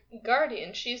your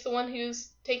guardian. She's the one who's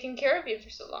taken care of you for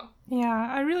so long.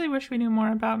 Yeah, I really wish we knew more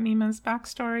about Mima's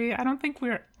backstory. I don't think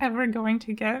we're ever going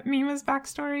to get Mima's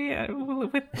backstory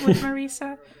with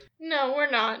Marisa. No,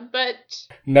 we're not, but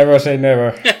Never say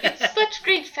never. it's such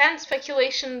great fan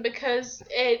speculation because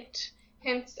it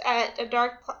hints at a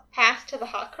dark path to the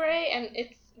Hakurei, and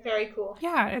it's very cool.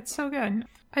 Yeah, it's so good.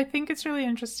 I think it's really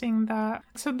interesting that...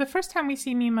 So the first time we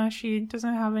see Mima, she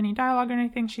doesn't have any dialogue or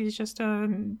anything. She's just a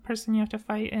person you have to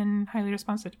fight in highly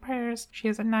responsive to prayers. She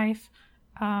has a knife.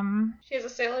 She has a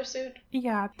sailor suit.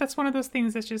 Yeah, that's one of those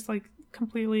things that's just like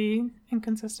completely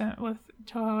inconsistent with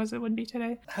Toho as it would be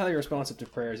today. Highly Responsive to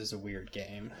Prayers is a weird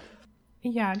game.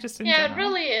 Yeah, just in Yeah, general. it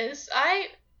really is. I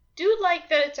do like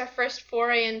that it's our first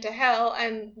foray into hell,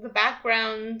 and the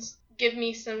backgrounds give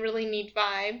me some really neat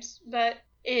vibes, but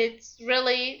it's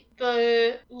really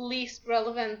the least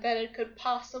relevant that it could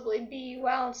possibly be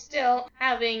while still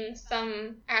having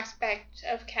some aspect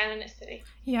of canonicity.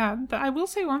 Yeah, I will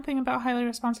say one thing about Highly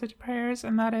Responsive to Prayers,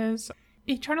 and that is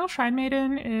Eternal Shrine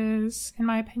Maiden is, in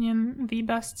my opinion, the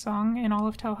best song in all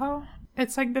of Toho.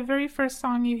 It's like the very first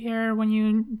song you hear when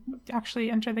you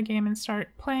actually enter the game and start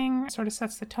playing. It sort of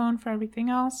sets the tone for everything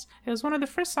else. It was one of the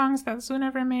first songs that Zun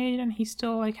ever made, and he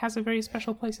still like has a very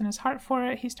special place in his heart for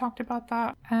it. He's talked about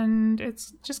that. And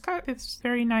it's just got this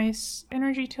very nice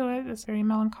energy to it. It's very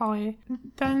melancholy.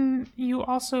 Then you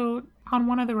also, on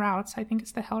one of the routes, I think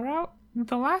it's the Hell route,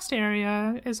 the last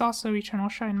area is also Eternal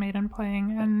Shrine Maiden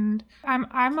playing, and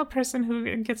I'm a person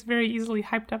who gets very easily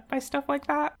hyped up by stuff like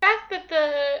that. The fact that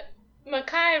the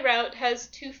Makai route has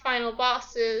two final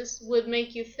bosses would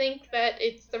make you think that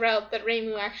it's the route that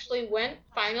Reimu actually went,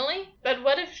 finally. But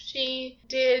what if she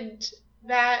did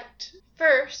that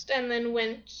first and then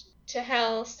went to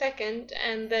Hell second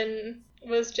and then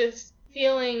was just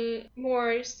feeling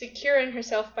more secure in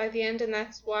herself by the end, and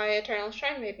that's why Eternal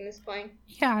Shrine Maiden is playing?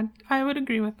 Yeah, I would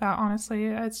agree with that, honestly.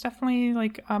 It's definitely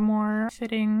like a more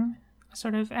fitting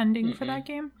sort of ending for that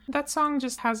game. That song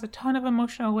just has a ton of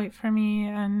emotional weight for me,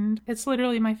 and it's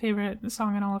literally my favorite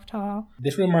song in all of Toho.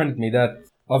 This reminded me that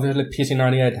obviously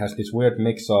PC98 has this weird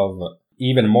mix of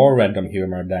even more random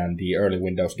humor than the early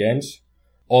Windows games.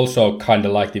 Also, kind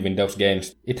of like the Windows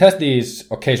games, it has these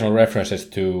occasional references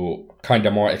to kind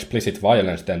of more explicit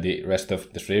violence than the rest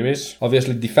of the series.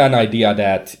 Obviously, the fan idea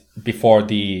that before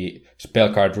the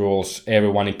spell card rules,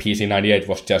 everyone in PC98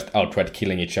 was just outright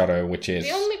killing each other, which is...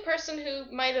 The only person who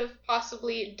might have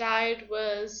possibly died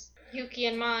was Yuki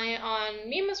and Mai on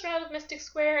Mima's route of Mystic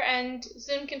Square, and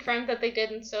Zun confirmed that they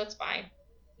didn't, so it's fine.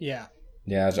 Yeah.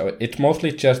 Yeah, so it's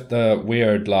mostly just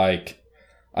weird, like...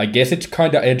 I guess it's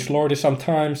kind of edgelordy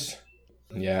sometimes.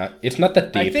 Yeah, it's not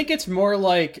that deep. I think it's more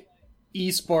like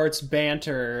esports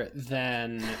banter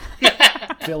than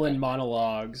villain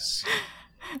monologues.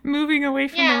 Moving away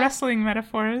from the wrestling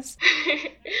metaphors.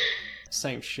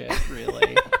 Same shit,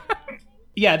 really.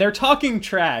 Yeah, they're talking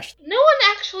trash. No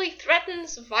one actually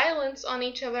threatens violence on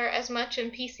each other as much in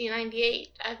PC98,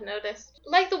 I've noticed.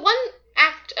 Like, the one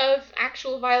act of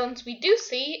actual violence we do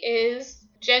see is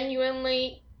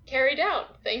genuinely carried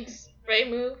out. Thanks,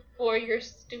 Reimu, for your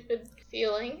stupid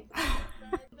feeling.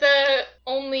 The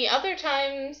only other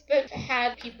times that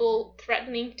had people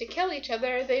threatening to kill each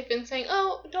other, they've been saying,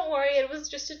 oh, don't worry, it was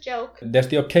just a joke. There's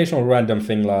the occasional random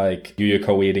thing like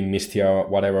Yuyuko eating Misty or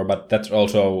whatever, but that's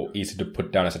also easy to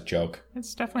put down as a joke.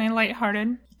 It's definitely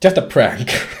lighthearted. Just a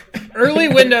prank. Early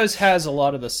Windows has a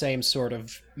lot of the same sort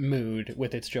of mood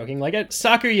with its joking. Like,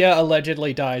 Sakuya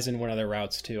allegedly dies in one of their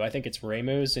routes, too. I think it's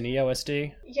Reimu's in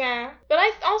EOSD. Yeah, but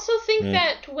I also think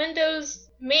that Windows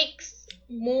makes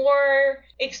more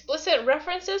explicit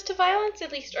references to violence,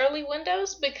 at least early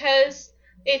Windows, because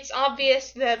it's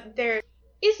obvious that there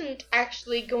isn't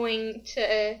actually going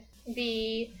to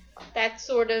be that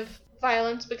sort of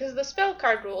violence because of the spell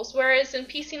card rules, whereas in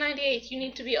PC98 you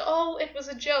need to be, oh, it was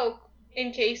a joke,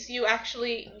 in case you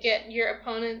actually get your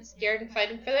opponent scared and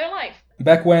fighting for their life.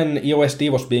 Back when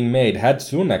EOSD was being made, had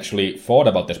Zun actually thought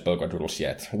about the spell card rules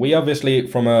yet? We obviously,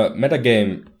 from a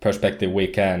metagame perspective, we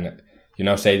can,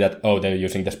 say that, oh, they're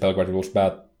using the spell card rules,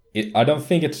 but I don't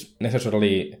think it's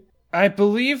necessarily... I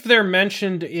believe they're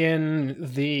mentioned in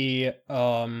the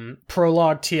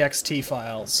prologue TXT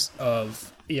files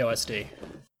of EOSD.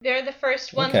 They're the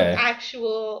first ones Okay. with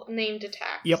actual named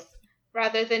attacks. Yep.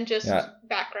 Rather than just Yeah.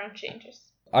 background changes.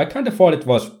 I kind of thought it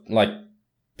was like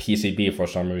PCB for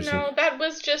some reason. No, that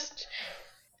was just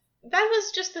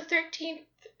the 13th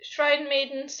Shrine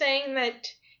Maiden saying that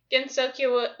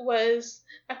Gensokyo was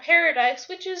a paradise,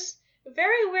 which is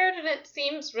very weird and it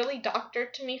seems really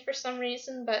doctored to me for some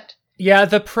reason, but... Yeah,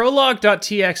 the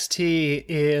prologue.txt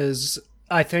is,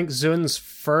 I think, Zun's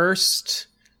first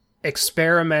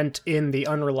experiment in the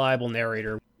unreliable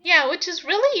narrator. Yeah, which is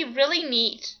really, really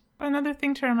neat. Another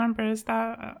thing to remember is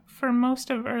that for most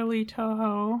of early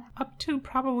Toho, up to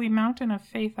probably Mountain of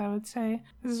Faith, I would say,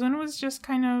 Zun was just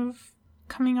kind of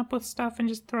coming up with stuff and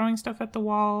just throwing stuff at the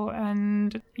wall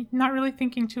and not really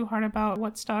thinking too hard about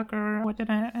what stuck or what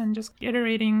didn't, and just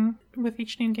iterating with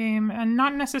each new game and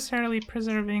not necessarily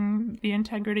preserving the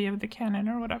integrity of the canon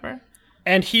or whatever.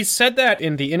 And he said that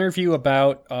in the interview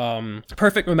about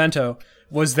Perfect Memento,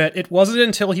 was that it wasn't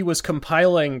until he was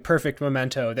compiling Perfect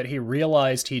Memento that he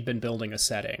realized he'd been building a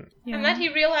setting. Yeah. And then he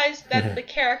realized that the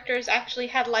characters actually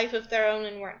had life of their own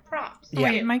and weren't props. Yeah.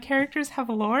 Wait, my characters have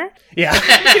lore? Yeah.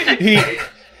 He...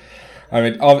 I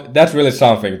mean, that's really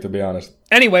something, to be honest.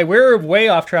 Anyway, we're way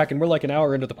off track and we're like an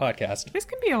hour into the podcast. This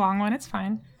can be a long one, it's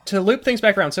fine. To loop things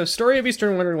back around, so Story of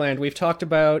Eastern Wonderland, we've talked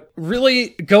about really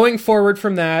going forward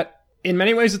from that. In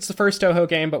many ways, it's the first Toho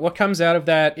game, but what comes out of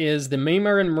that is the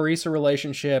Mima and Marisa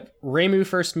relationship, Reimu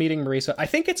first meeting Marisa. I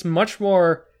think it's much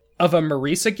more of a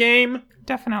Marisa game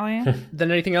Definitely.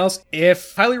 than anything else.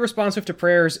 If Highly Responsive to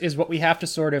Prayers is what we have to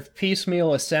sort of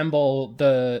piecemeal assemble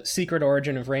the secret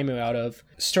origin of Reimu out of,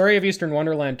 Story of Eastern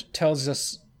Wonderland tells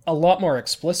us a lot more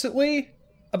explicitly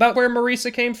about where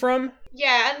Marisa came from.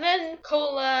 Yeah, and then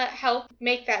Cola helped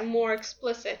make that more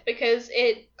explicit because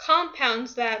it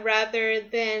compounds that rather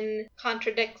than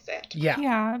contradicts it. Yeah.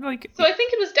 Yeah, like, So I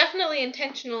think it was definitely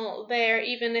intentional there,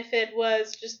 even if it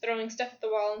was just throwing stuff at the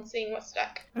wall and seeing what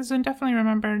stuck. Zun definitely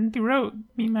remembered, he wrote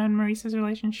Mima and Marisa's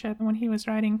relationship when he was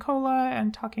writing Cola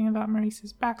and talking about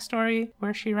Marisa's backstory,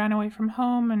 where she ran away from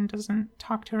home and doesn't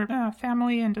talk to her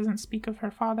family and doesn't speak of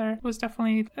her father. It was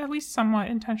definitely at least somewhat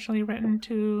intentionally written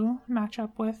to match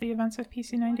up with the events of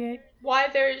PC-98. Why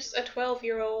there's a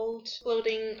 12-year-old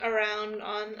floating around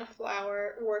on a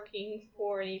flower working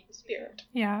for an evil spirit.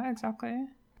 Yeah, exactly.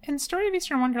 In Story of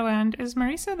Eastern Wonderland, is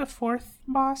Marisa the fourth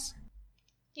boss?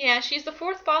 Yeah, she's the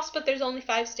fourth boss, but there's only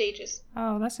 5 stages.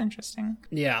 Oh, that's interesting.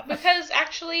 Yeah. Because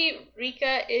actually,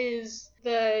 Rika is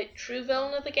the true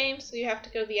villain of the game, so you have to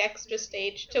go the extra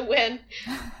stage to win.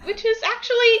 Which is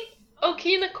actually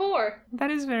Okina Core.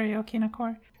 That is very Okina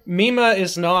Core. Mima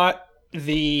is not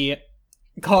the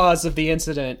cause of the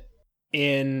incident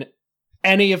in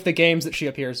any of the games that she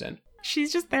appears in.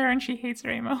 She's just there and she hates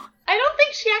Reimu. I don't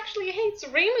think she actually hates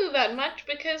Reimu that much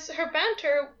because her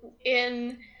banter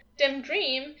in Dim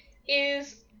Dream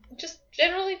is just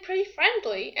generally pretty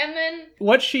friendly. And then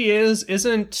What she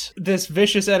isn't this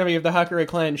vicious enemy of the Hakure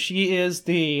clan. She is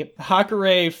the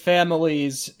Hakure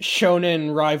family's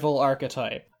shonen rival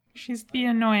archetype. She's the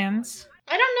annoyance.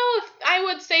 I don't know if I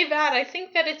would say that. I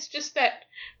think that it's just that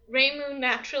Reimu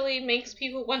naturally makes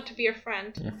people want to be her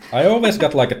friend. I always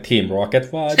got like a Team Rocket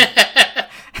vibe.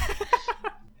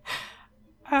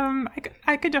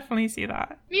 I could definitely see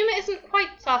that. Mima isn't quite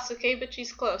Sasuke, but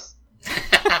she's close.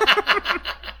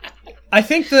 I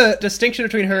think the distinction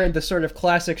between her and the sort of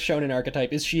classic shonen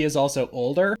archetype is she is also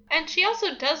older. And she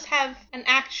also does have an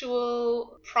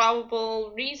actual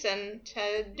probable reason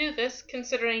to do this,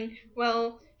 considering,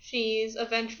 well, she's a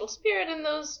vengeful spirit, and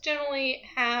those generally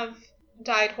have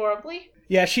died horribly.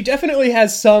 Yeah, she definitely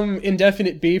has some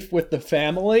indefinite beef with the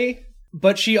family,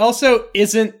 but she also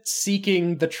isn't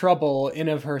seeking the trouble in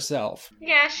of herself.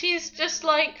 Yeah, she's just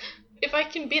like, if I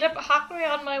can beat up a Hakure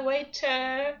on my way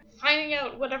to finding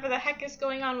out whatever the heck is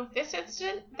going on with this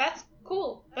incident, that's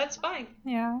cool. That's fine.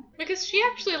 Yeah. Because she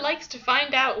actually likes to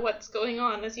find out what's going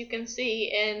on, as you can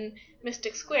see in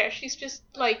Mystic Square. She's just,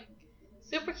 like,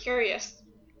 super curious.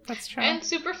 That's true. And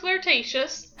super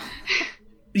flirtatious.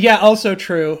 Yeah, also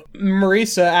true.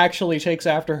 Marisa actually takes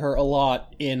after her a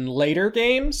lot in later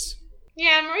games.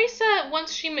 Yeah, Marisa,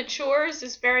 once she matures,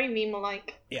 is very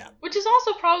Mima-like. Yeah. Which is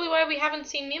also probably why we haven't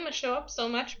seen Mima show up so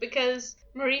much, because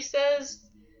Marisa's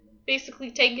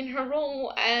basically taken her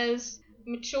role as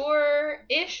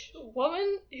mature-ish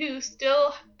woman who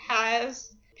still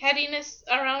has pettiness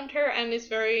around her and is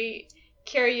very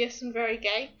curious and very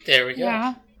gay. There we go.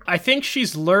 Yeah. I think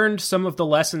she's learned some of the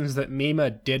lessons that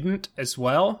Mima didn't as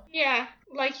well. Yeah,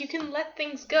 like, you can let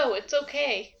things go, it's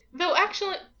okay. Though,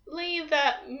 actually, believe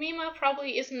that Mima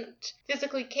probably isn't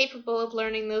physically capable of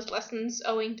learning those lessons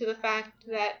owing to the fact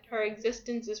that her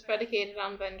existence is predicated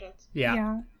on vengeance.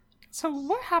 Yeah. So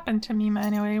what happened to Mima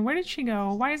anyway? Where did she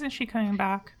go? Why isn't she coming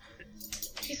back?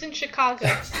 She's in Chicago.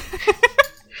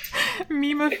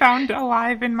 Mima found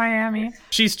alive in Miami.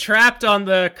 She's trapped on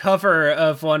the cover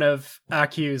of one of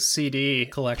Aku's CD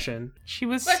collection. She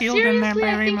was But sealed in there seriously, by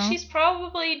I think Remo. she's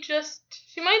probably just...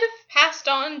 She might have passed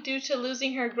on due to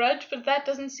losing her grudge, but that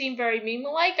doesn't seem very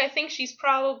Mima-like. I think she's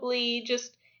probably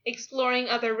just exploring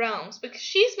other realms, because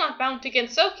she's not bound to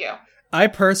Gensokyo. I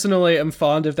personally am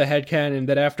fond of the headcanon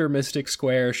that after Mystic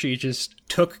Square, she just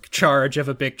took charge of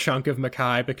a big chunk of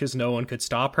Makai because no one could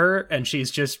stop her, and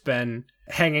she's just been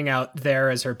hanging out there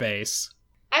as her base.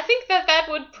 I think that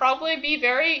would probably be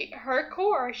very her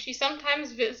core. She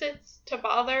sometimes visits to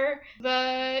bother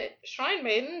the Shrine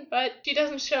Maiden, but she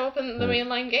doesn't show up in the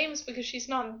mainline games because she's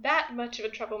not that much of a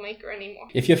troublemaker anymore.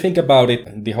 If you think about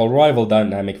it, the whole rival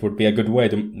dynamic would be a good way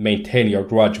to maintain your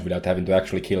grudge without having to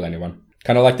actually kill anyone.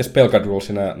 Kind of like the Spellcard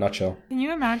rules in a nutshell. Can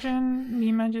you imagine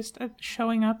Mima just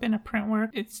showing up in a print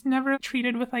work? It's never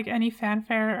treated with like any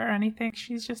fanfare or anything.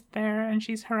 She's just there and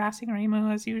she's harassing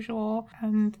Reimu as usual.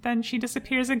 And then she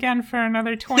disappears again for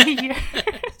another 20 years.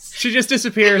 She just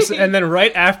disappears, and then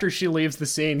right after she leaves the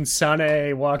scene,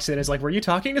 Sane walks in and is like, "Were you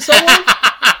talking to someone?"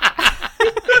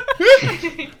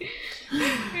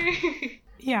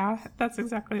 Yeah, that's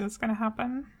exactly what's going to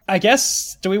happen. I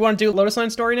guess, do we want to do Lotus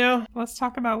Land Story now? Let's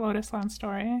talk about Lotus Land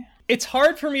Story. It's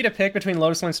hard for me to pick between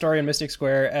Lotus Land Story and Mystic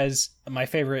Square as my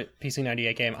favorite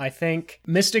PC98 game. I think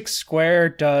Mystic Square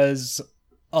does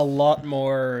a lot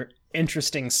more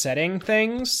interesting setting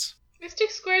things.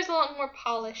 Mystic Square is a lot more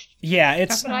polished, Yeah,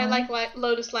 it's... but I like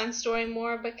Lotus Land Story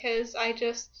more because I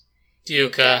just...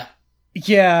 Yuka.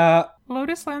 Yeah,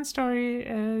 Lotus Land Story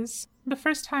is the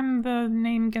first time the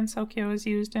name Gensokyo is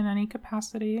used in any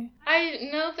capacity. I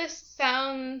know this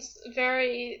sounds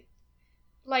very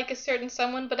like a certain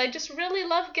someone, but I just really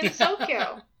love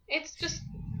Gensokyo. It's just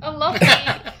a lovely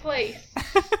place,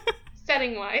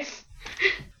 setting-wise.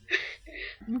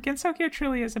 Gensokyo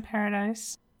truly is a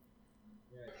paradise.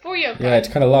 For yokai. Yeah, it's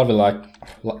kind of lovely, like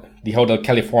the Hotel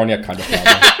California kind of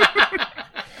lovely.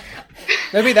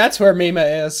 maybe that's where Mima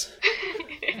is.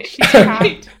 She's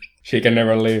trapped. She can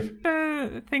never leave.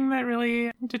 The thing that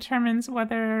really determines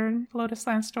whether Lotus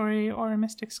Land Story or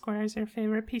Mystic Square is your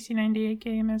favorite PC98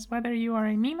 game is whether you are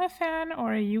a Mima fan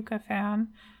or a Yuka fan,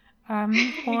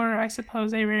 or I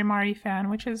suppose a Reimari fan,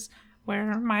 which is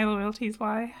where my loyalties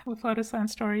lie with Lotus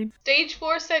Land Story. Stage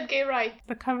 4 said gay rights.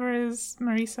 The cover is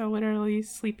Marisa literally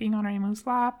sleeping on Reimu's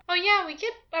lap. Oh yeah, we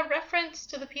get a reference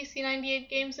to the PC98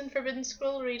 games in Forbidden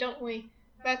Scrollery, don't we?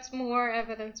 That's more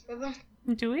evidence for them.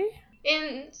 Do we?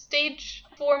 In Stage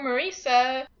 4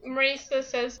 Marisa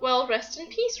says, "Well, rest in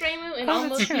peace, Reimu," in Oh, that's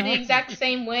almost true. the exact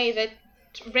same way that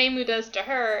Reimu does to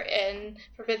her in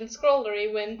Forbidden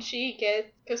Scrollery when she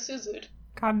gets Kosuzu'd.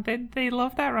 God, they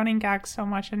love that running gag so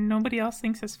much, and nobody else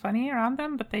thinks it's funny around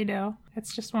them, but they do.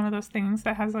 It's just one of those things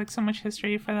that has like so much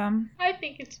history for them. I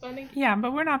think it's funny. Yeah,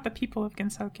 but we're not the people of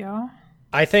Gensokyo.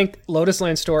 I think Lotus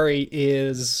Land Story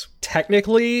is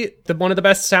technically one of the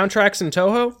best soundtracks in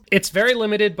Toho. It's very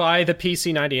limited by the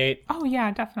PC98. Oh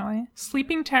yeah, definitely.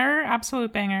 Sleeping Terror,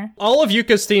 absolute banger. All of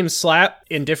Yuka's themes slap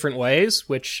in different ways,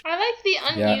 which... I like the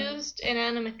unused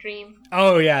Inanimate Dream.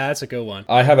 Oh yeah, that's a good one.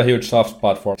 I have a huge soft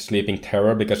spot for Sleeping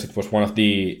Terror because it was one of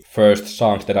the first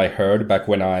songs that I heard back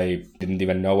when I didn't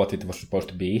even know what it was supposed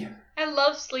to be. I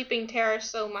love Sleeping Terror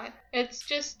so much. It's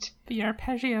just... The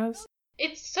arpeggios.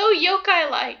 It's so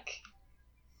yokai-like.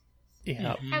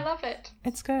 Yeah. I love it.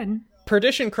 It's good.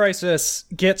 Perdition Crisis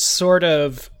gets sort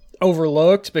of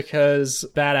overlooked because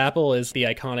Bad Apple is the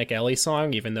iconic Ellie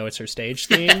song, even though it's her stage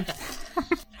theme.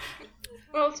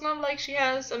 Well, it's not like she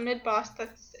has a mid-boss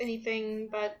that's anything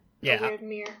but a weird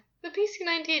mirror. The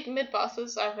PC98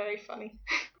 mid-bosses are very funny.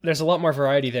 There's a lot more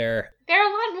variety there. They're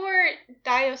a lot more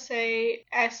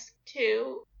Diose-esque,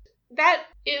 too. That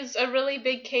is a really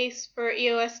big case for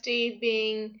EOSD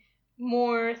being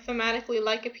more thematically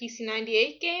like a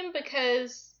PC98 game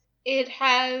because it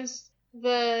has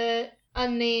the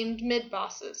unnamed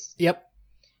mid-bosses. Yep.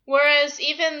 Whereas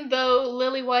even though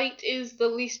Lily White is the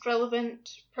least relevant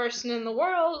person in the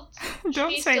world,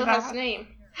 Don't she say still that. has a name.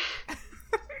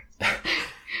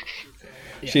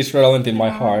 She's relevant in my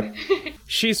heart.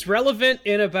 She's relevant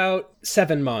in about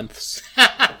 7 months.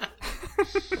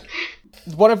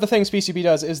 One of the things PCB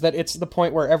does is that it's the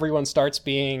point where everyone starts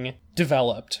being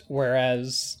developed,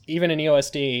 whereas even in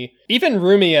EOSD, even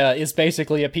Rumia is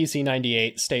basically a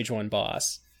PC98 Stage 1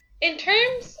 boss. In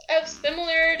terms of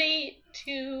similarity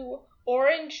to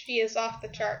orange, she is off the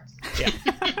charts.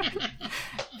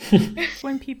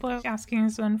 When people are asking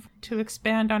Zun to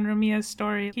expand on Rumia's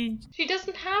story, She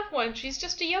doesn't have one. She's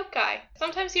just a yokai.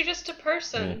 Sometimes you're just a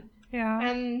person. yeah.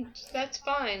 And that's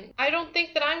fine. I don't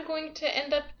think that I'm going to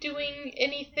end up doing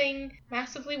anything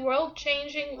massively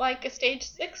world-changing like a Stage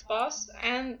 6 boss,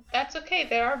 and that's okay.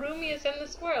 There are Rumias in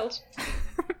this world.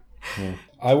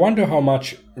 I wonder how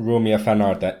much Rumia fan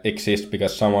art that exists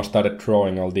because someone started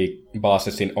drawing all the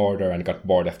bosses in order and got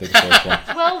bored after the first one.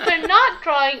 Well, they're not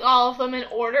drawing all of them in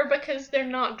order because they're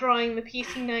not drawing the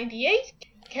PC-98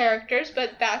 characters,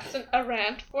 but that's a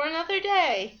rant for another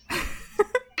day.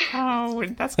 Oh,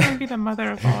 that's going to be the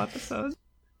mother of all episodes.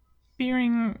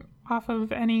 Veering off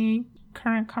of any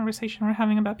current conversation we're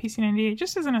having about PC-98,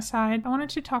 just as an aside, I wanted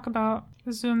to talk about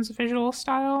Zun's visual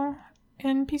style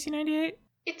in PC-98.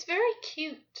 It's very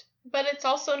cute, but it's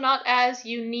also not as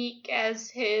unique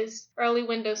as his early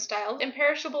Windows style.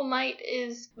 Imperishable Night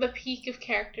is the peak of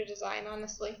character design,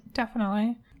 honestly.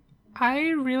 Definitely. I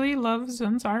really love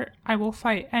Zun's art. I will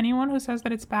fight anyone who says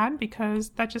that it's bad because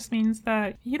that just means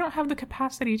that you don't have the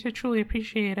capacity to truly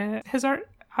appreciate it. His art,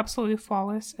 absolutely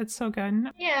flawless. It's so good.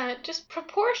 Yeah, just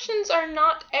proportions are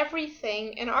not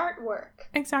everything in artwork.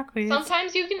 Exactly.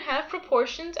 Sometimes you can have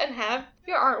proportions and have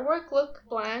your artwork look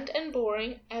bland and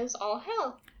boring as all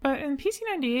hell. But in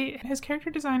PC-98, his character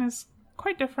design is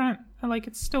quite different. Like,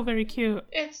 it's still very cute.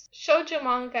 It's shoujo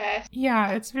manga-esque. Yeah,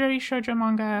 it's very shoujo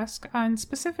manga-esque, and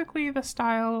specifically the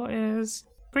style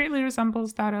greatly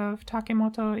resembles that of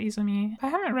Takemoto Izumi. I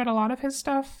haven't read a lot of his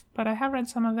stuff, but I have read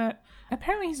some of it.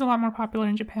 Apparently he's a lot more popular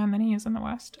in Japan than he is in the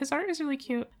West. His art is really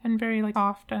cute and very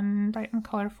soft and bright and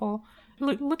colorful.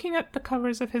 Looking at the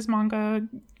covers of his manga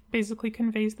basically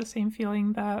conveys the same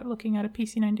feeling that looking at a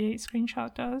PC-98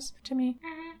 screenshot does to me.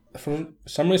 For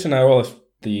some reason, I always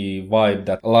the vibe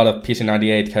that a lot of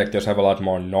PC-98 characters have a lot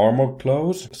more normal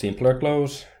clothes, simpler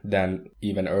clothes, than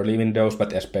even early Windows,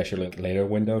 but especially later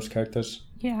Windows characters.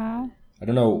 Yeah. I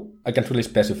don't know, I can't really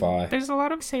specify. There's a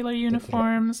lot of sailor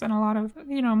uniforms and a lot of,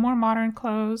 more modern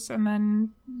clothes, and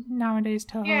then nowadays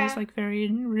Toho is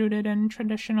very rooted in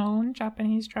traditional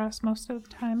Japanese dress most of the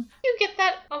time. You get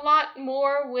that a lot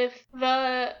more with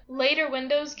the later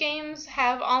Windows games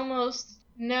have almost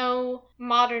no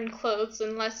modern clothes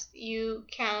unless you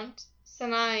count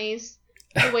Sanai's,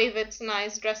 the way that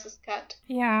Sanai's dress is cut.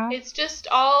 Yeah. It's just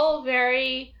all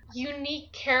very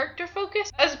unique character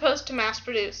focused as opposed to mass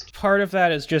produced. Part of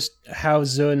that is just how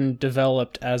Zun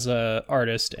developed as a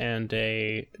artist and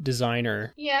a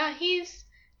designer. Yeah, he's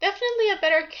definitely a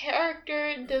better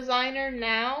character designer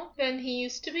now than he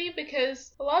used to be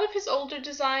because a lot of his older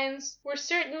designs were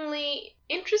certainly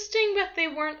interesting, but they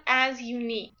weren't as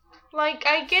unique. Like,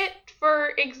 I get,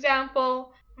 for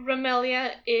example,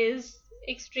 Remelia is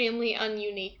extremely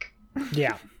ununique.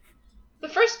 Yeah. The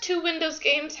first two Windows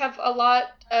games have a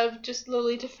lot of just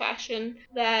Lolita fashion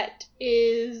that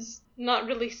is not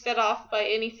really set off by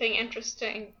anything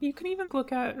interesting. You can even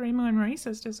look at Reimu and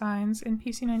Marisa's designs in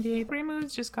PC-98.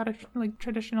 Reimu's just got a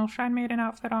traditional Shrine Maiden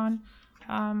outfit on.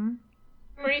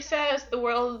 Marisa has the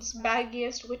world's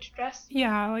baggiest witch dress.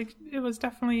 Yeah, it was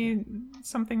definitely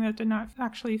something that did not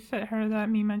actually fit her that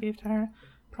Mima gave to her.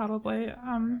 Probably.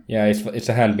 Yeah, it's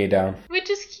a hand-me-down. Which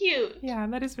is cute. Yeah,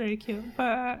 that is very cute.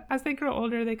 But as they grow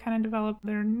older, they kind of develop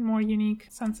their more unique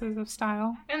senses of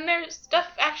style. And their stuff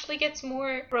actually gets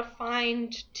more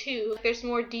refined, too. There's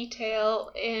more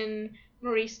detail in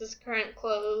Marisa's current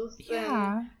clothes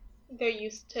than there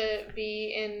used to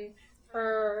be in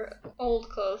her old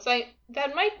clothes.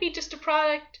 That might be just a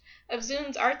product of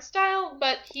Zun's art style,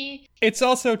 but It's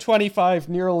also 25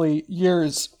 nearly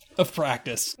years of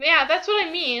practice. Yeah, that's what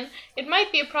I mean. It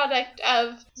might be a product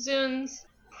of Zun's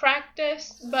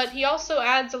practice, but he also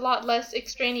adds a lot less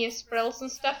extraneous frills and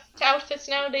stuff to outfits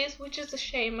nowadays, which is a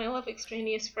shame. I love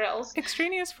extraneous frills.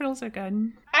 Extraneous frills are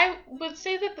good. I would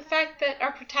say that the fact that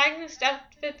our protagonist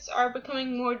outfits are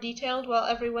becoming more detailed while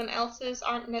everyone else's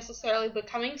aren't necessarily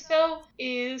becoming so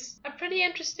is a pretty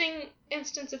interesting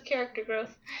instance of character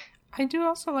growth. I do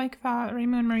also like that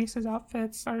Reimu and Marisa's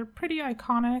outfits are pretty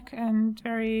iconic and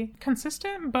very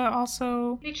consistent, but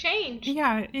also They change.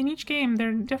 Yeah, in each game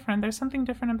they're different. There's something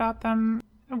different about them,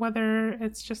 whether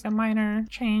it's just a minor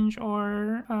change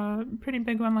or a pretty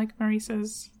big one like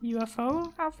Marisa's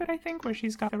UFO outfit, I think, where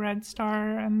she's got the red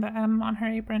star and the M on her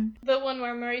apron. The one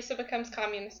where Marisa becomes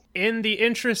communist. In the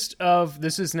interest of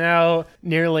this is now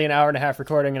nearly an hour and a half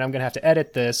recording and I'm going to have to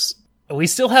edit this, we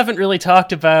still haven't really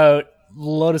talked about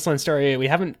Lotus Land Story. We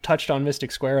haven't touched on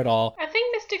Mystic Square at all. I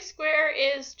think Mystic Square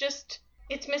is just,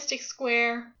 it's Mystic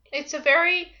Square. It's a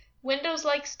very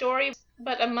Windows-like story.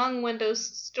 but among Windows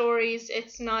stories,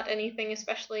 it's not anything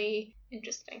especially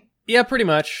interesting. Yeah, pretty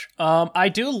much. I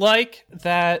do like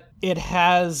that it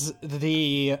has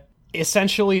the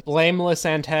essentially blameless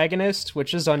antagonist,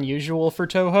 which is unusual for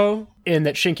Toho, in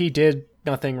that Shinki did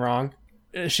nothing wrong.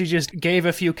 She just gave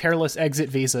a few careless exit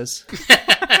visas.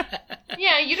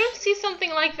 Yeah, you don't see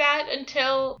something like that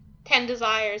until 10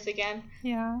 Desires again.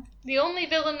 Yeah. The only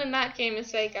villain in that game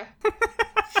is Sega.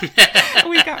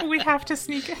 We have to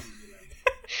sneak it.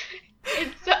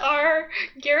 It's our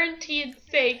guaranteed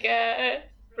Sega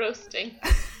roasting.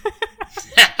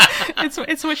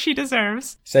 It's what she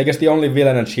deserves. Sega's the only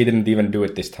villain and she didn't even do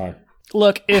it this time.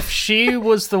 Look, if she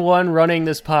was the one running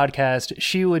this podcast,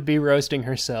 she would be roasting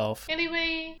herself.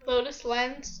 Anyway, Lotus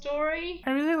Land story.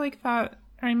 I really like that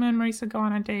Raima and Marisa go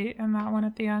on a date and that one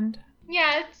at the end.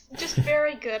 Yeah, it's just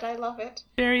very good. I love it.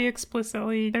 Very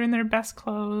explicitly, they're in their best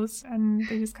clothes and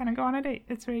they just kind of go on a date.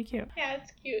 It's very cute. Yeah,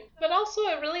 it's cute. But also,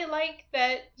 I really like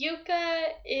that Yuka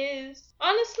is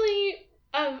honestly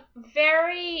a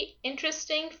very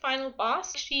interesting final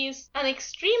boss. She's an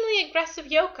extremely aggressive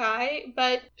yokai,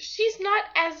 but she's not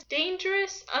as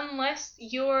dangerous unless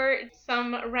you're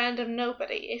some random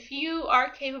nobody. If you are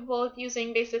capable of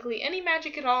using basically any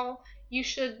magic at all, you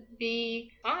should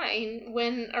be fine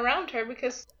when around her,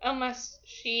 because unless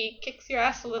she kicks your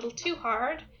ass a little too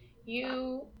hard,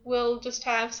 you will just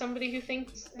have somebody who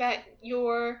thinks that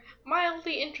you're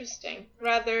mildly interesting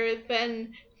rather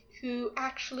than who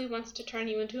actually wants to turn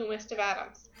you into a mist of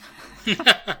atoms.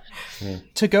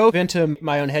 To go into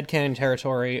my own headcanon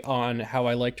territory on how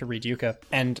I like to read Yuka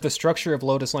and the structure of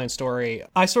Lotus Land story,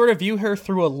 I sort of view her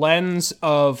through a lens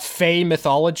of Fae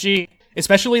mythology,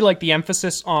 especially like the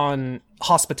emphasis on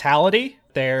hospitality.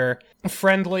 They're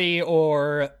friendly,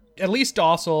 or at least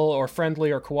docile, or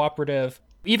friendly or cooperative,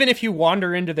 even if you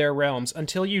wander into their realms,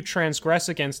 until you transgress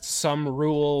against some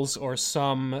rules or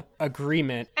some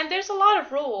agreement. And there's a lot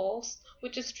of rules,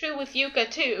 which is true with Yuka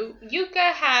too.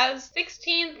 Yuka has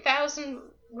 16,000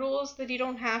 rules that you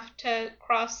don't have to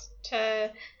cross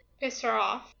to piss her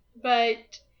off.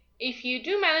 But if you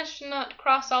do manage to not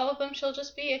cross all of them, she'll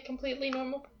just be a completely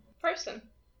normal person.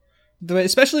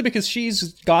 Especially because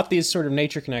she's got these sort of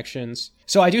nature connections.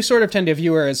 So I do sort of tend to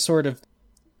view her as sort of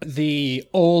the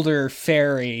older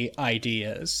fairy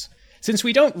ideas, since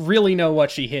we don't really know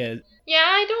what she hid. Yeah,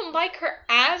 I don't like her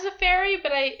as a fairy,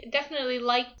 but I definitely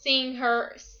like seeing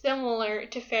her similar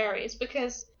to fairies,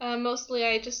 because mostly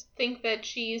I just think that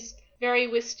she's very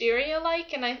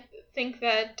Wisteria-like, and I think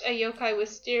that a yokai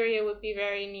Wisteria would be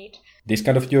very neat. This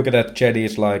kind of Yuka that Jedi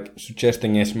is like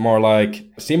suggesting is more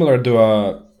like similar to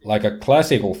a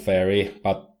classical fairy,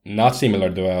 but not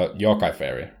similar to a yokai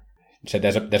fairy. So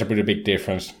there's a pretty big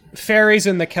difference. Fairies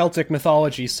in the Celtic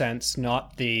mythology sense,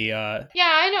 not the... Yeah,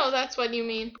 I know that's what you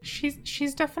mean.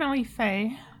 She's definitely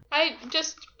Fae. I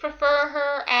just prefer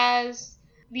her as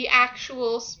the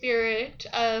actual spirit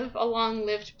of a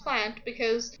long-lived plant,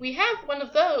 because we have one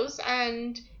of those,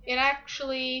 and it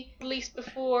actually, at least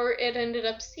before it ended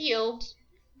up sealed,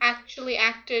 actually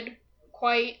acted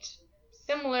quite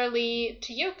similarly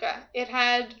to Yuka. It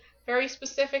had very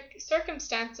specific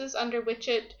circumstances under which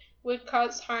it would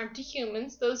cause harm to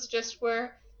humans. Those just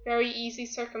were very easy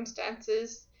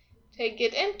circumstances to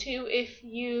get into if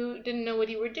you didn't know what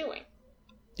you were doing.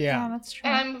 Yeah, that's true.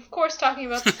 And I'm, of course, talking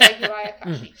about the Segu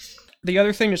Ayakashi. The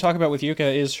other thing to talk about with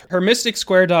Yuka is her Mystic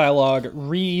Square dialogue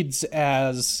reads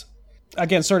as,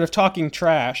 again, sort of talking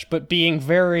trash, but being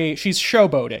she's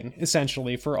showboating,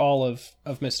 essentially, for all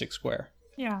of Mystic Square.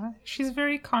 Yeah, she's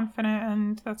very confident,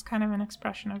 and that's kind of an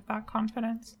expression of that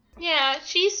confidence. Yeah,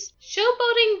 she's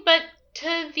showboating, but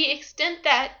to the extent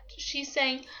that she's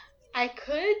saying, I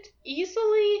could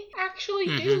easily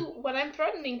actually do what I'm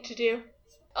threatening to do.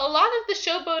 A lot of the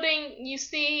showboating you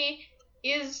see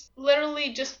is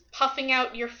literally just puffing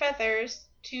out your feathers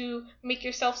to make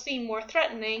yourself seem more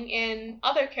threatening in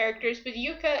other characters, but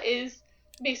Yuka is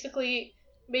basically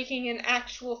making an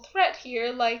actual threat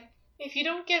here, like, if you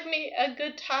don't give me a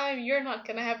good time, you're not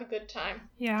gonna have a good time.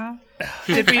 Yeah.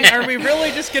 Are we really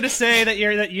just gonna say that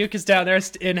Yuka's down there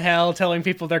in hell telling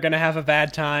people they're gonna have a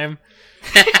bad time?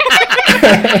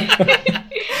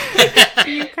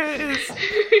 Yuka is...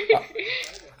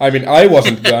 I mean, I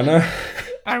wasn't gonna.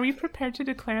 Are we prepared to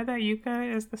declare that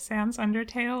Yuka is the Sans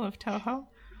Undertale of Toho?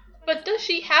 But does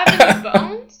she have any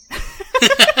bones?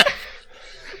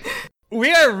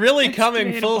 We are really It's coming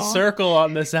debatable. full circle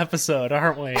on this episode,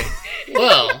 aren't we?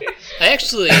 Well, I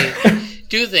actually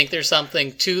do think there's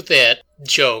something to that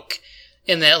joke,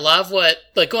 in that a lot of what,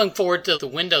 like going forward to the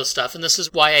Windows stuff, and this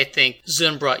is why I think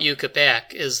Zun brought Yuka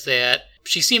back, is that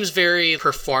she seems very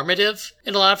performative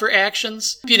in a lot of her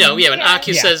actions. When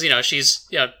Akio says, she's,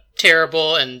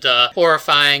 terrible and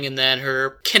horrifying, and then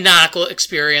her canonical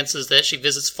experience is that she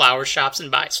visits flower shops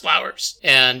and buys flowers.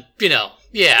 And,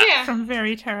 Yeah. From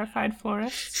very terrified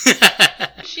florists.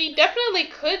 She definitely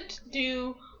could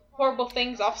do horrible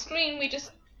things off screen. We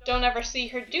just don't ever see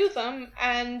her do them,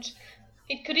 and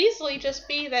it could easily just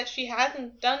be that she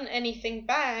hasn't done anything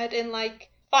bad in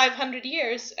 500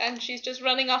 years, and she's just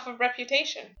running off of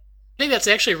reputation. I think that's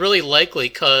actually really likely,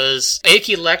 because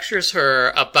Aiki lectures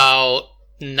her about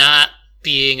not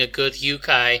being a good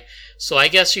Yukai, so I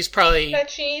guess she's probably...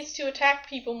 That she needs to attack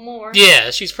people more.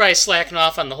 Yeah, she's probably slacking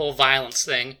off on the whole violence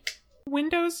thing.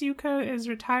 Windows Yuka is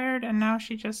retired, and now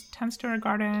she just tends to her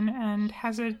garden and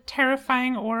has a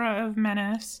terrifying aura of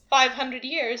menace. 500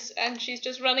 years, and she's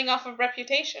just running off of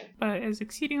reputation. But is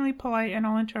exceedingly polite in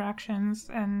all interactions,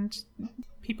 and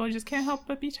people just can't help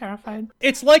but be terrified.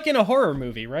 It's like in a horror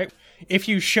movie, right? If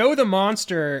you show the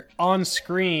monster on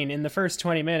screen in the first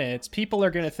 20 minutes, people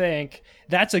are going to think,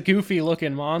 that's a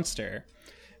goofy-looking monster.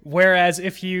 Whereas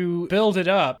if you build it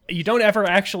up, you don't ever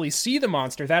actually see the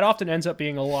monster. That often ends up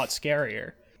being a lot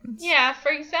scarier. Yeah,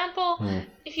 for example,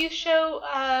 if you show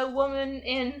a woman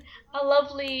in a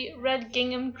lovely red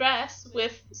gingham dress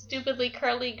with stupidly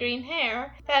curly green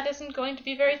hair, that isn't going to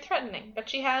be very threatening. But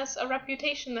she has a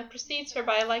reputation that precedes her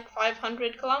by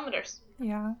 500 kilometers.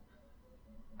 Yeah.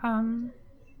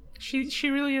 She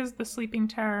really is the sleeping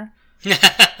terror.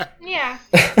 Yeah.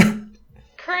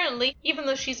 Currently, even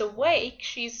though she's awake,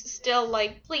 she's still,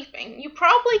 sleeping. You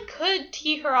probably could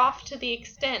tee her off to the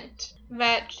extent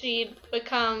that she'd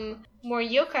become more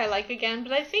yokai-like again,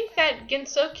 but I think that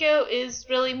Gensokyo is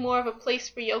really more of a place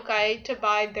for yokai to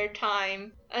bide their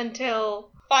time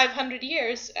until 500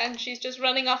 years, and she's just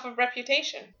running off of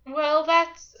reputation. Well,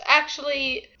 that's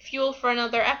actually fuel for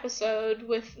another episode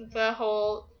with the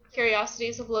whole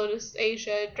Curiosities of Lotus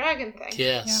Asia dragon thing.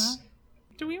 Yes. Yeah.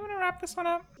 Do we want to wrap this one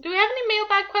up? Do we have any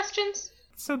mailbag questions?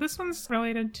 So this one's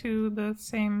related to the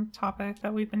same topic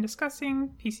that we've been discussing,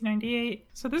 PC98.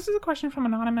 So this is a question from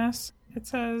Anonymous. It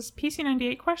says,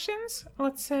 PC98 questions.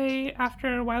 Let's say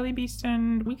after Wily Beast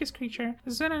and Weakest Creature,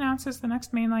 Zun announces the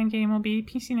next mainline game will be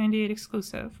PC98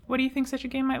 exclusive. What do you think such a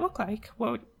game might look like?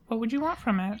 What would you want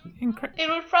from it? It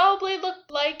would probably look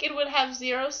like it would have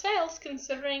 0 sales,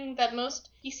 considering that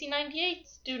most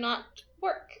PC98s do not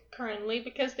work currently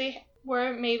because they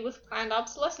were made with planned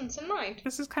obsolescence in mind.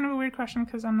 This is kind of a weird question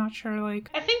because I'm not sure,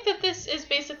 I think that this is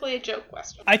basically a joke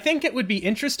question. I think it would be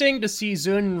interesting to see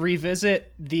Zun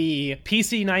revisit the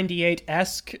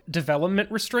PC98-esque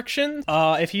development restrictions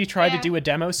if he tried to do a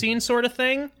demo scene sort of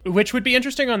thing, which would be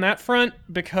interesting on that front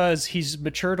because he's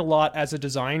matured a lot as a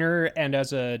designer and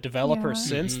as a developer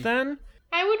since then.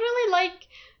 I would really like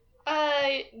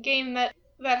a game that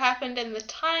happened in the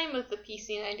time of the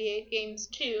PC98 games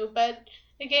too, but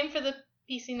a game for the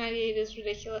PC98 is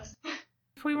ridiculous.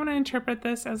 If we want to interpret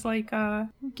this as a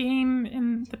game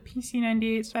in the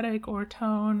PC98 aesthetic or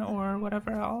tone or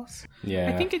whatever else,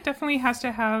 I think it definitely has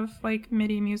to have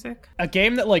MIDI music. A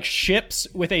game that ships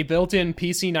with a built-in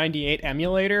PC98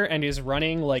 emulator and is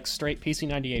running straight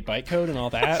PC98 bytecode and all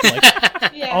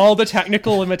that, all the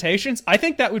technical limitations. I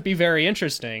think that would be very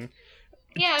interesting.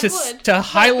 Yeah, it would. To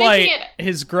highlight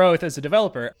his growth as a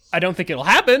developer. I don't think it'll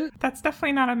happen. That's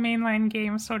definitely not a mainline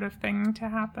game sort of thing to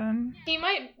happen. He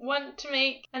might want to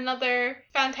make another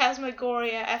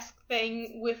Phantasmagoria-esque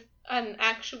thing with an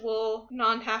actual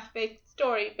non-half-baked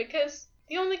story, because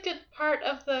the only good part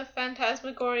of the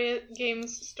Phantasmagoria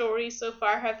game's story so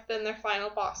far have been their final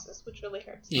bosses, which really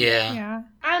hurts. Yeah.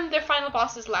 And their final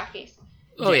bosses' lackeys.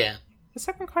 Oh, yeah. The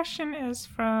second question is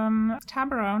from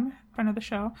Tabarone, friend of the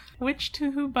show. Which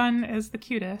Touhou bun is the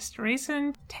cutest?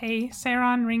 Raisin, Tei,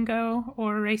 Seiran, Ringo,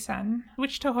 or Raisen?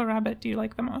 Which Toho rabbit do you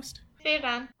like the most?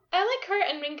 Seiran. I like her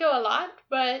and Ringo a lot,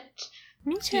 but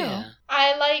Me too. Yeah.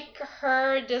 I like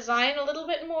her design a little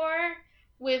bit more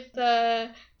with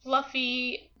the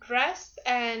fluffy dress,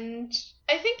 and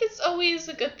I think it's always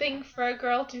a good thing for a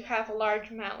girl to have a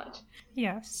large mallet.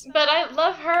 Yes. But I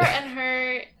love her and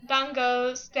her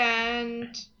Dango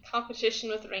stand competition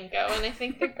with Ringo, and I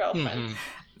think they're girlfriends.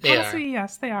 They Honestly, are.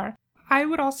 yes, they are. I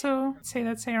would also say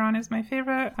that Seiran is my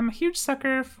favorite. I'm a huge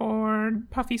sucker for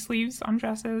puffy sleeves on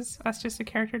dresses. That's just a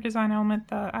character design element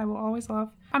that I will always love.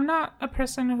 I'm not a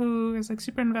person who is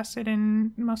super invested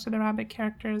in most of the rabbit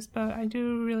characters, but I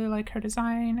do really like her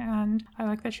design, and I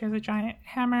like that she has a giant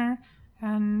hammer,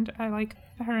 and I like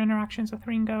her interactions with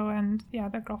Ringo, and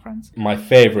they're girlfriends. My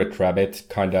favorite rabbit,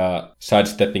 kind of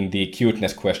sidestepping the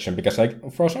cuteness question, because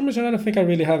for some reason I don't think I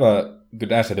really have a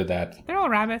good answer to that. They're all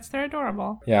rabbits. They're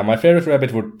adorable. Yeah, my favorite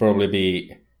rabbit would probably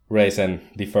be Raisin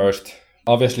the first.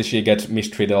 Obviously, she gets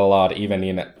mistreated a lot, even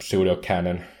in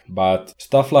pseudo-canon. But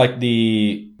stuff like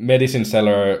the medicine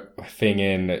seller thing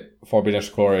in Forbidden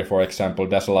Glory, for example,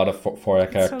 that's a lot of for a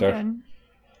character. So good.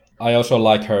 I also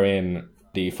like her in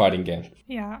the fighting game.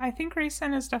 Yeah, I think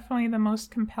Raisin is definitely the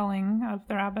most compelling of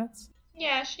the rabbits.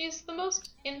 Yeah, she's the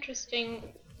most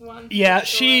interesting one. Yeah, for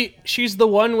sure. she's the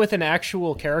one with an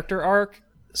actual character arc.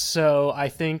 So I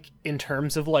think in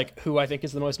terms of like who I think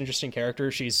is the most interesting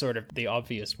character, she's sort of the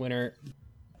obvious winner.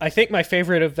 I think my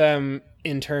favorite of them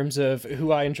in terms of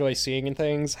who I enjoy seeing in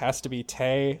things has to be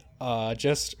Tay.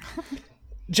 Just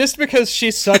because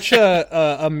she's such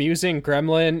a amusing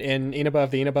gremlin in Inabove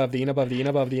the Inabove the Inabove the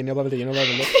Inabove the Inabove the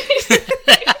Inabove.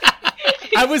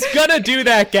 I was gonna do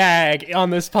that gag on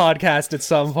this podcast at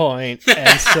some point,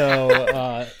 and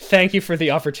so thank you for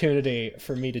the opportunity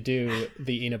for me to do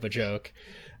the Inaba joke.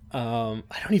 I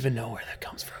don't even know where that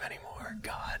comes from anymore.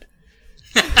 God,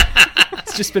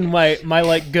 it's just been my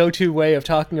like go-to way of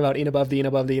talking about Inabove the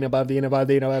Inabove the Inabove the Inabove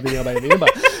the Inabove the Inabove the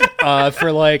Inabove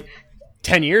for like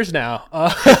 10 years now.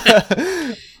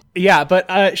 Yeah,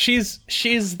 but she's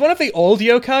one of the old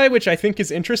yokai, which I think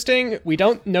is interesting. We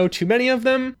don't know too many of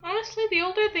them. Honestly, the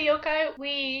older the yokai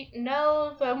we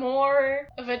know, the more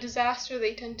of a disaster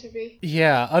they tend to be.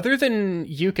 Yeah, other than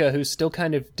Yuka, who's still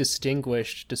kind of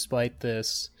distinguished despite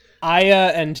this.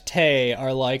 Aya and Tay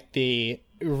are like the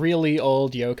really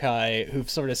old yokai who've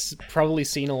sort of probably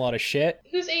seen a lot of shit.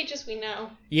 Whose ages we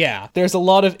know. Yeah, there's a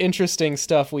lot of interesting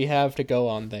stuff we have to go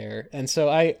on there. And so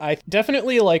I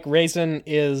definitely like Raisin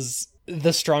is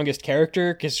the strongest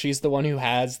character because she's the one who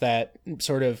has that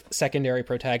sort of secondary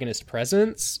protagonist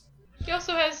presence. He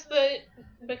also has the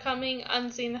becoming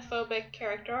unxenophobic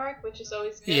character arc, which is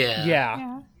always good.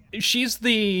 Yeah. She's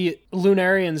the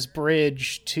Lunarian's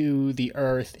bridge to the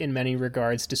Earth in many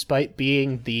regards, despite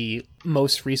being the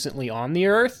most recently on the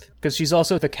Earth, because she's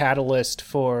also the catalyst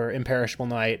for Imperishable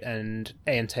Night and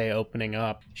Ante opening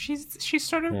up. She's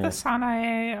sort of the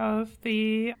Sanae of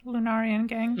the Lunarian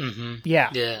gang. Mm-hmm. Yeah.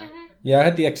 Yeah. Yeah, I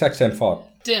had the exact same thought.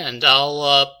 And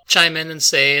I'll chime in and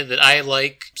say that I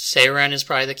like Seiran is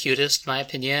probably the cutest, in my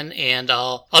opinion. And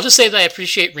I'll just say that I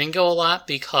appreciate Ringo a lot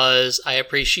because I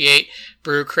appreciate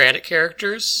bureaucratic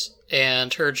characters.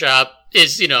 And her job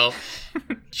is,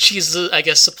 she's the, I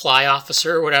guess, supply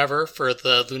officer or whatever for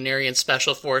the Lunarian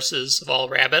Special Forces of all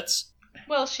rabbits.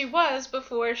 Well, she was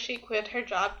before she quit her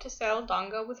job to sell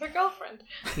Dongo with her girlfriend.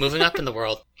 Moving up in the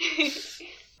world.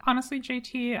 Honestly,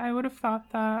 JT, I would have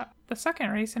thought that the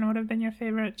second Raisin would have been your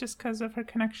favorite just because of her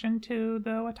connection to the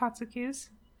Watatsukis.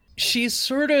 She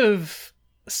sort of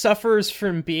suffers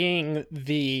from being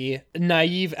the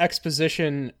naive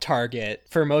exposition target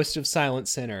for most of Silent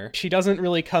Sinner. She doesn't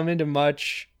really come into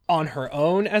much on her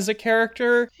own as a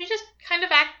character. She just kind of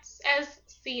acts as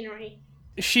scenery.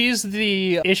 She's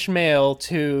the Ishmael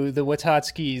to the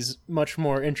Watatsuki's much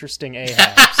more interesting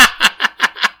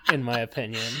Ahabs, in my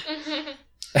opinion.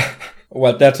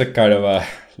 Well, that's a kind of a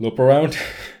loop around.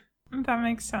 That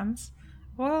makes sense.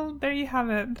 Well, there you have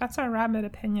it. That's our rabbit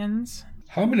opinions.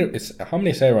 How many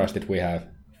Seirans did we have?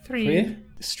 3.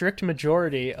 Strict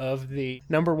majority of the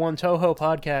 #1 Toho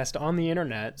podcast on the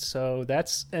internet, so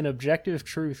that's an objective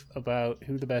truth about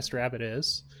who the best rabbit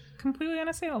is. Completely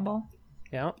unassailable.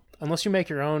 Yeah, unless you make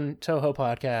your own Toho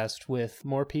podcast with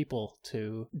more people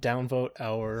to downvote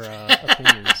our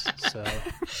opinions. So,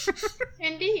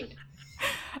 Indeed.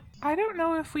 I don't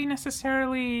know if we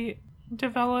necessarily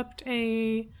developed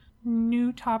a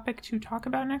new topic to talk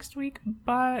about next week,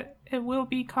 but it will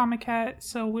be Comiket,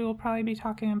 so we will probably be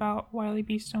talking about Wily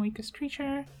Beast and Weakest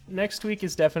Creature. next week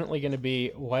is definitely going to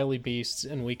be Wily Beasts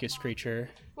and Weakest Creature.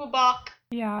 Wabak.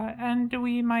 Yeah, and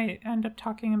we might end up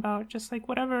talking about just like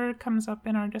whatever comes up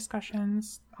in our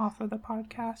discussions off of the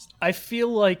podcast. I feel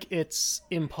like it's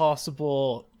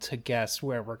impossible to guess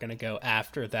where we're going to go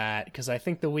after that, because I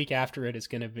think the week after it is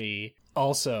going to be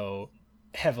also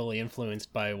heavily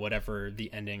influenced by whatever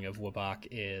the ending of Wabak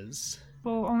is.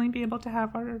 We'll only be able to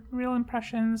have our real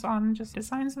impressions on just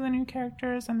designs of the new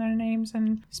characters and their names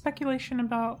and speculation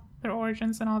about their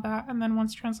origins and all that. And then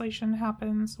once translation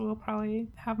happens, we'll probably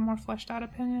have more fleshed out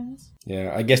opinions.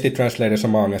 Yeah, I guess the translators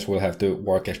among us will have to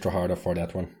work extra harder for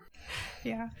that one.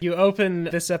 Yeah. You open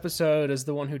this episode as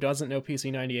the one who doesn't know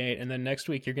PC-98, and then next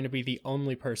week you're going to be the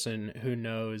only person who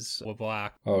knows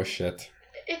Wabak. Oh shit.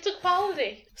 It's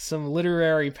equality. Some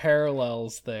literary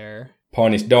parallels there.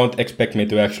 Ponies, don't expect me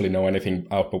to actually know anything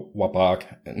about Wabak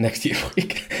next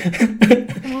week.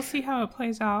 We'll see how it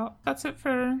plays out. That's it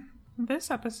for this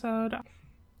episode.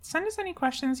 Send us any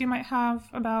questions you might have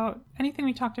about anything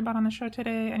we talked about on the show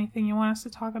today, anything you want us to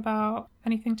talk about,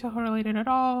 anything Toho related at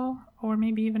all, or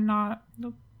maybe even not.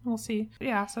 we'll see.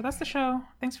 Yeah, so that's the show.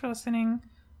 Thanks for listening.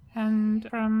 And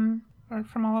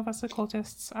from all of us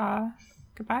occultists,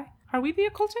 goodbye. Are we the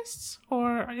occultists,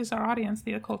 or is our audience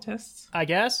the occultists? I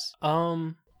guess.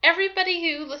 Everybody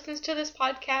who listens to this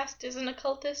podcast is an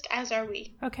occultist, as are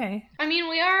we. Okay. I mean,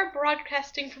 we are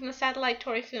broadcasting from the satellite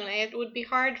Torifune. It would be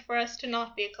hard for us to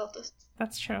not be occultists.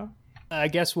 That's true. I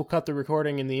guess we'll cut the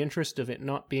recording in the interest of it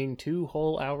not being 2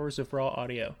 whole hours of raw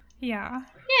audio. Yeah.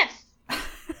 Yes.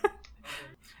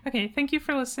 Okay, thank you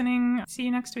for listening. See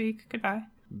you next week. Goodbye.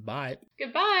 Bye.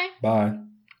 Goodbye. Bye.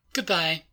 Goodbye.